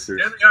total hipsters.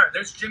 There they are.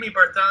 There's Jimmy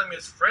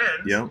Bartholomew's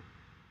friends. Yep.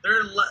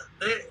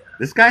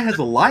 This guy has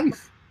a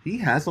life. He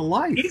has a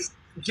life.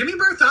 Jimmy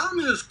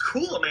Bartholomew is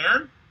cool,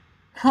 man.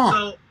 Huh.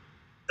 So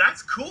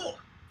that's cool.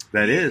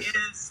 That he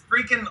is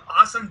freaking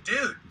awesome,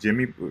 dude.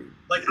 Jimmy.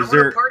 Like, I want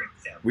to party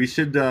with him. We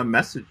should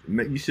message.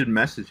 You should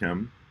message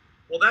him.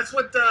 Well, that's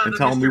what and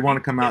tell him we want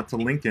to come out to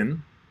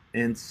Lincoln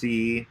and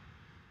see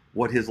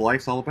what his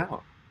life's all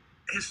about.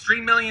 His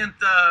 3 millionth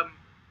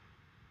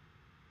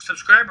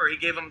subscriber, he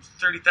gave him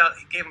 30,000.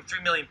 He gave him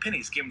 3 million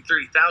pennies. Gave him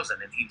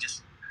 30,000, and he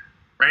just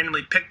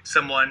randomly picked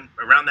someone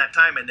around that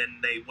time, and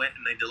then they went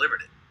and they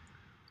delivered it.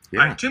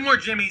 Yeah. All right, 2 more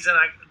Jimmys, and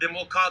then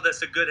we'll call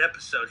this a good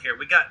episode here.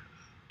 We got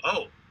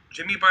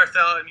Jimmy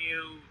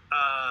Bartholomew,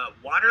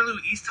 Waterloo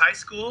East High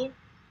School.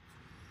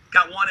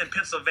 Got one in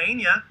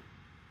Pennsylvania.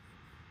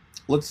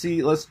 Let's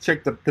see. Let's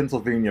check the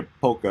Pennsylvania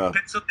Polka.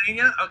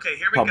 Pennsylvania. Okay,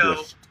 here we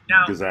go.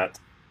 Now, Gazette.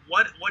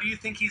 What do you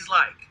think he's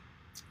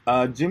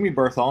like? Jimmy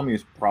Bartholomew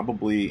is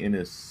probably in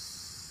his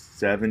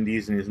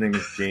 70s, and his name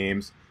is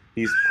James.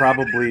 He's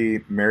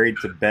probably married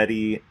to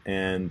Betty,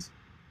 and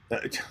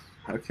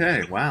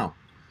okay, wow,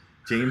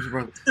 James.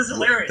 This is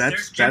hilarious.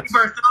 There's Jimmy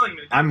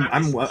Bartholomew.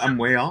 I'm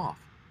way off.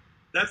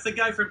 That's the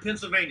guy from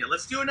Pennsylvania.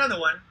 Let's do another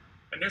one.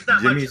 And there's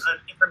not much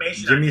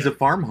information. Jimmy's a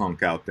farm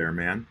hunk out there,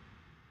 man.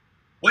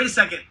 Wait a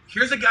second.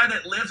 Here's a guy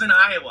that lives in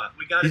Iowa.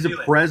 We got to do it.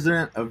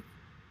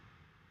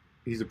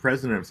 He's a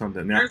president of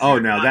something. Now,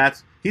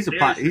 he's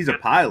a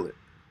pilot.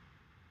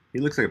 He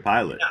looks like a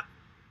pilot. Yeah.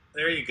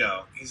 There you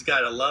go. He's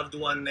got a loved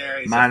one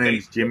there. My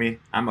name's Jimmy.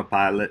 I'm a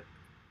pilot.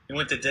 He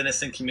went to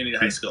Davidson Community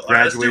High School.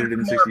 Graduated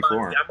in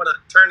 '64. I'm going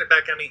to turn it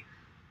back on me.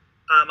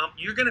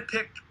 You're going to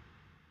pick.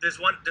 There's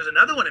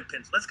another one in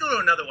Pennsylvania. Let's go to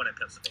another one in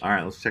Pennsylvania. All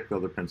right, let's check the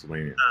other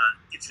Pennsylvania.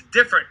 It's a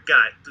different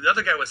guy. The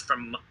other guy was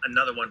from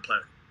another one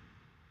planet.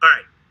 All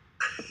right.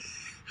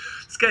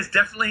 This guy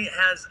definitely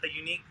has a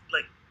unique,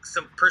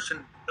 some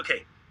person.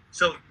 Okay,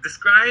 so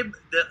describe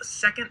the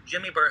second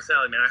Jimmy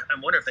Bartholomew. I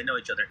wonder if they know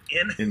each other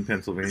in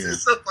Pennsylvania. This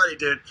is so funny,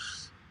 dude.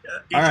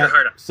 Eat your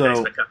heart up.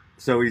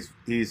 So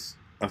he's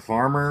a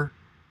farmer.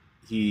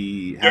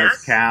 He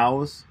has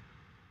cows.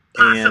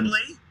 Possibly.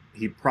 And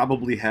he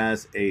probably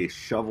has a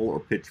shovel or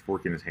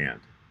pitchfork in his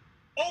hand.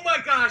 Oh my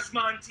gosh,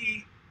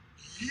 Monty.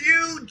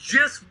 You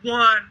just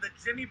won the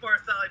Jimmy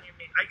Bartholomew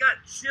meet. I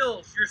got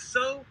chills. You are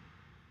so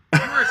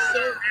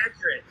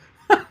accurate.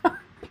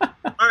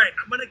 All right,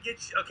 I'm going to get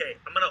you. Okay,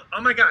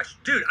 oh my gosh.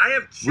 Dude, I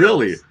have chills.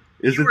 Really?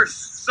 You are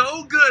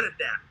so good at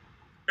that.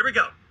 Here we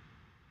go.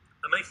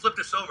 I'm going to flip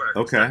this over.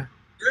 Okay.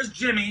 There's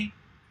Jimmy.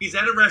 He's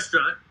at a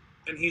restaurant,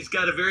 and he's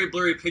got a very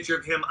blurry picture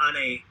of him on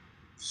a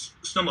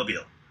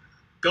snowmobile.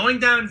 Going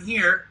down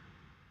here,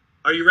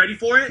 are you ready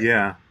for it?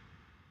 Yeah.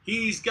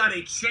 He's got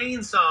a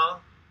chainsaw.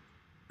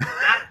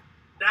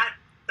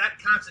 That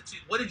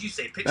constitutes. What did you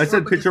say? I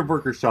said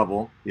pitchfork or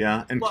shovel.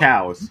 Yeah, and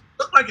cows.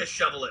 Looked like a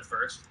shovel at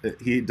first.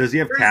 Does he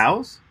have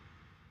cows?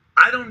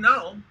 I don't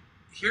know.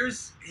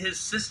 Here's his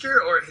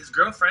sister or his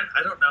girlfriend.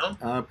 I don't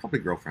know. Probably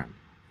girlfriend.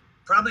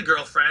 Probably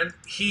girlfriend.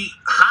 He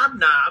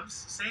hobnobs.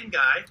 Same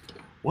guy.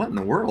 What in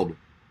the world?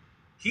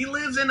 He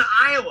lives in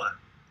Iowa.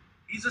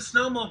 He's a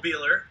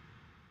snowmobiler.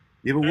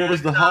 Yeah, but what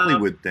was the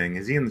Hollywood thing?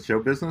 Is he in the show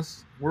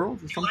business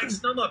world or something? He likes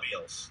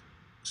snowmobiles.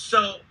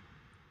 So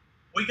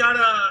we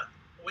gotta.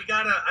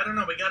 I don't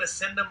know. We gotta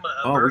send him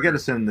we gotta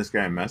send this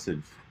guy a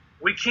message.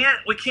 We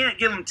can't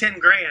give him $10,000.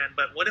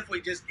 But what if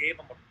we just gave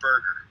him a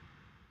burger?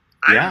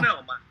 I don't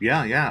know.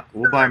 Yeah.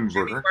 We'll buy him a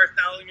burger. Jimmy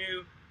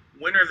Bartholomew,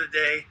 winner of the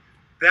day.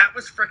 That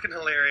was freaking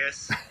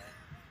hilarious.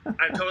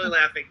 I'm totally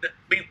laughing.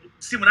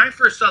 See, when I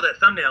first saw that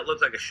thumbnail, it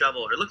looked like a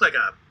shovel, or it looked like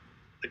a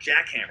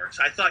jackhammer.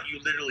 So I thought you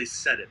literally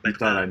said it. But, you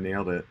thought I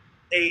nailed it.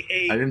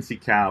 I didn't see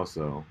cows,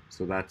 though.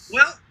 So that's...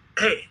 Well,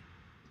 hey.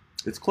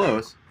 It's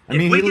close. I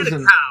mean, he lives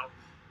in... Cow,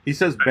 he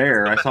says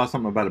bear. I saw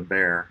something about a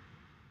bear.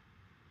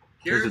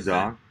 Here's a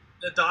dog.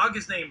 The dog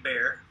is named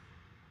Bear.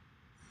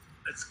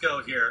 Let's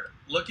go here.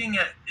 Looking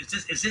at...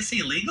 Is this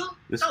illegal?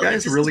 This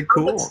guy's really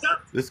cool.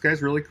 This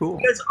guy's really cool.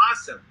 This guy's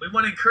awesome. We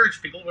want to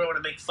encourage people. We want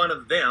to make fun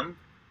of them.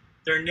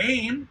 Their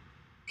name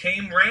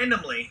came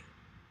randomly.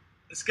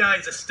 This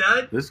guy's a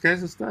stud. This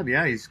guy's a stud.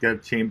 Yeah, he's got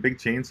a big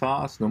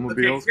chainsaw,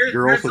 snowmobiles. Okay,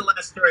 here's the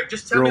last story.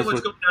 Just tell me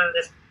what's going on in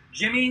this.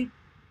 Jimmy,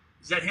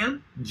 is that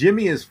him?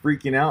 Jimmy is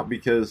freaking out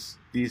because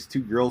these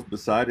two girls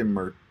beside him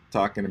are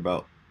talking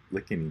about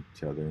licking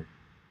each other.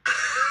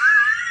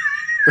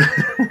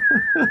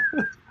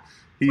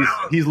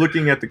 He's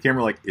looking at the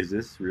camera like, is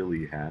this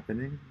really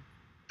happening?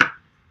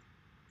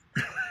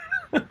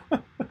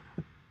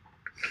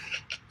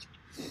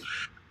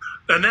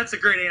 And that's a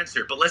great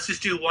answer. But let's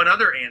just do one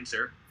other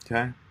answer.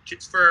 Okay.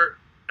 Just for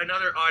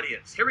another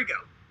audience. Here we go.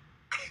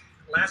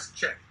 Last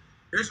check.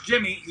 Here's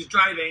Jimmy. He's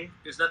driving.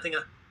 There's nothing.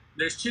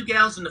 There's 2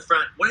 gals in the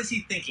front. What is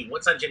he thinking?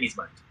 What's on Jimmy's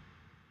mind?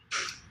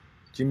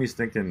 Jimmy's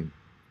thinking,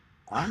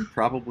 I'm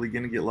probably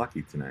going to get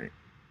lucky tonight.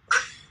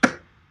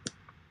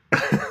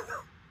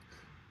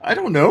 I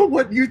don't know.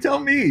 What you tell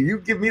me. You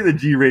give me the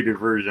G-rated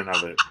version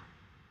of it.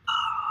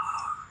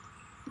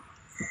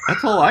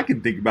 That's all I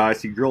can think about. I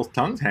see girls'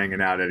 tongues hanging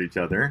out at each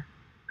other.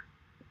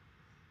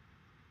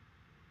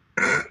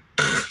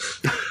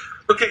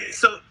 Okay,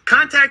 so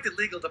contact the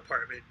legal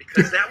department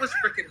because that was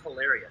freaking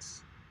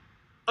hilarious.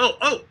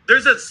 Oh,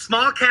 there's a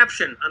small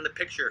caption on the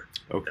picture.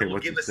 Okay,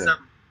 what's it say?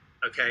 Something.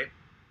 Okay.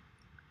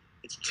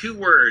 It's 2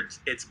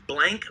 words. It's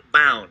blank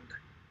bound.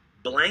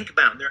 Blank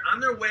bound. They're on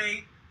their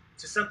way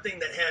to something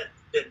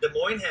that Des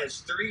Moines has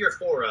 3 or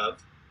 4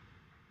 of.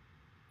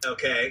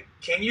 Okay.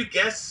 Can you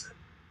guess?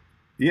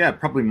 Yeah,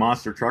 probably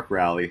Monster Truck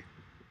Rally.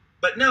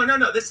 But no.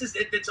 This is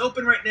it's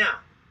open right now.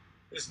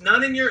 There's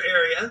none in your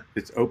area.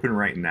 It's open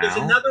right now. There's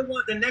another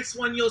one. The next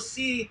one you'll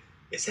see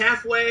is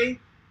halfway,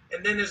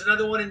 and then there's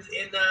another one in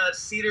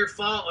Cedar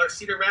Fall or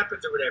Cedar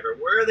Rapids or whatever.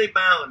 Where are they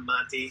bound,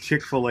 Monty?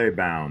 Chick-fil-A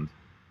bound.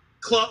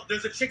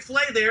 There's a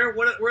Chick-fil-A there.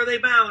 Where are they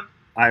bound?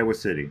 Iowa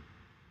City.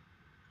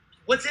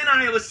 What's in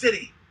Iowa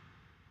City?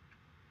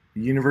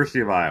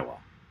 University of Iowa.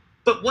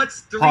 But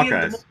what's 3 Hawkeyes. in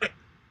Des Moines?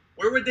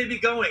 Where would they be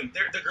going?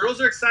 The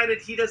girls are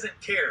excited. He doesn't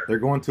care. They're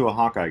going to a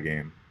Hawkeye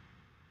game.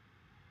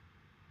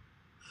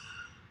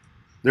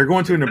 They're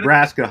going to a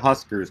Nebraska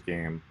Huskers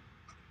game.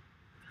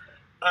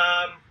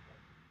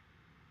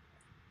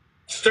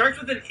 Starts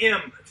with an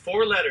M,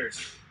 4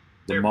 letters.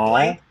 The mall?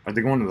 Are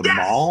they going to the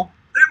mall?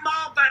 They're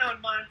mall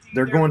bound, Monty.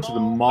 They're going to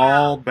the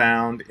mall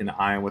bound in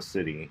Iowa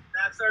City.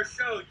 That's our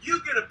show. You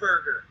get a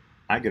burger.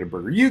 I get a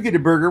burger. You get a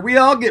burger. We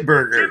all get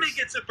burgers. Jimmy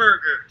gets a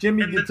burger.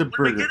 Jimmy gets a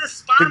burger. When we get a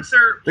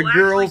sponsor, the we'll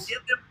girls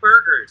give them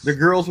burgers. The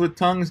girls with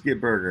tongues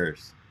get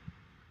burgers.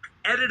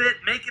 Edit it,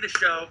 make it a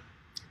show.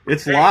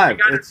 It's live.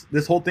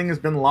 This whole thing has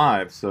been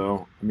live,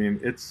 so I mean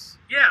it's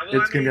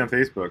gonna be on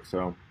Facebook.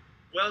 So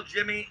well,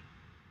 Jimmy,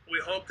 we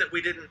hope that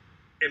we didn't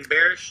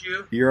embarrass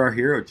you. You're our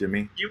hero,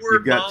 Jimmy.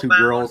 You've got 2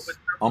 girls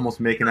almost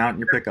making out in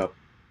your pickup.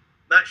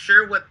 Not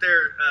sure what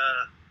they're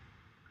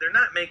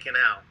not making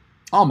out.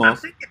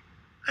 Almost.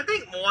 I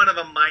think one of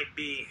them might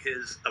be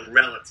a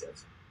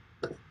relative.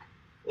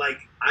 Like,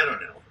 I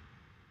don't know.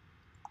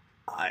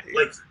 I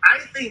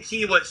think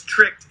he was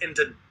tricked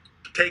into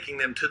taking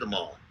them to the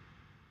mall.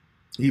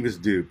 He was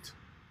duped.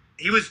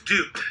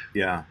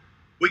 Yeah.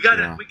 We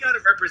gotta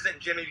represent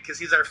Jimmy because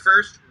he's our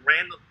first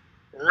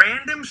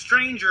random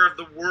stranger of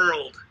the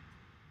world.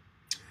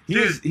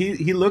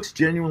 He looks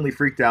genuinely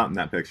freaked out in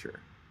that picture.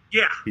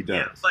 Yeah. He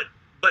does. Yeah,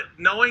 but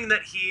knowing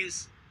that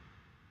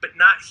but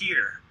not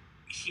here.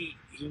 He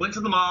went to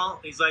the mall.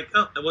 He's like,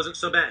 oh, that wasn't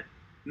so bad.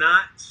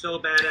 Not so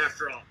bad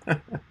after all. All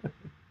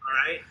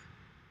right?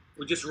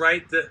 We just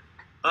write the,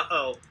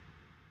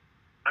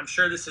 I'm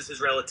sure this is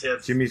his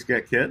relative. Jimmy's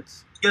got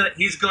kids?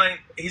 He's going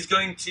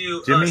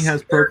to. Jimmy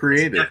has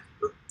procreated.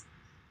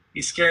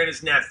 He's scaring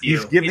his nephew.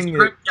 He's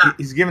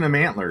giving him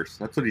antlers.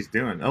 That's what he's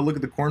doing. Oh, look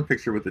at the corn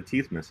picture with the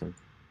teeth missing.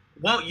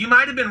 Well, you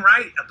might have been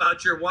right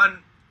about your one.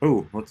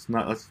 Oh, let's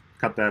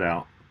cut that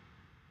out.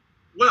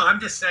 Well, I'm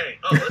just saying.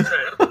 Oh, that's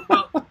right.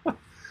 Well,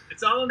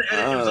 it's all in the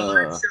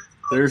edit.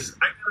 There's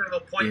I got an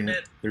appointment.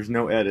 Yeah, there's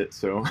no edit,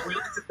 so we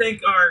like to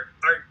thank our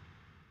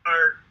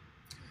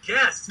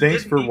guest.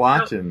 Thanks for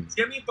watching.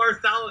 Jimmy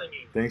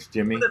Bartholomew. Thanks,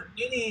 Jimmy. What a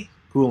mini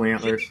cool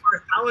antlers. Jimmy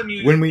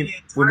Bartholomew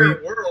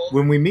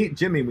when we meet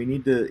Jimmy,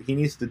 he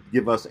needs to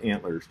give us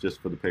antlers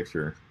just for the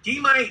picture. We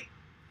might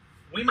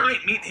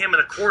meet him in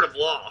a court of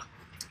law.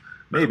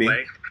 Maybe.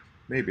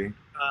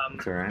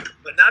 That's all right.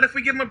 But not if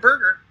we give him a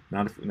burger.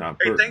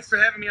 Hey, thanks for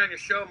having me on your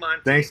show,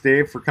 Monty. Thanks,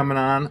 Dave, for coming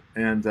on,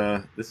 and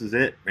this is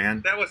it,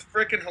 man. That was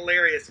freaking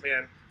hilarious,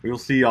 man. We will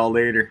see y'all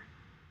later.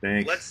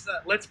 Thanks.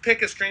 Let's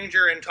pick a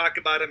stranger and talk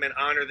about them and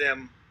honor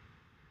them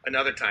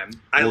another time.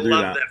 I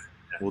love that.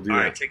 We'll do that. All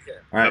right, take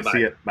care. All right, Bye-bye.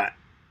 see ya. Bye.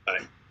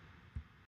 Bye.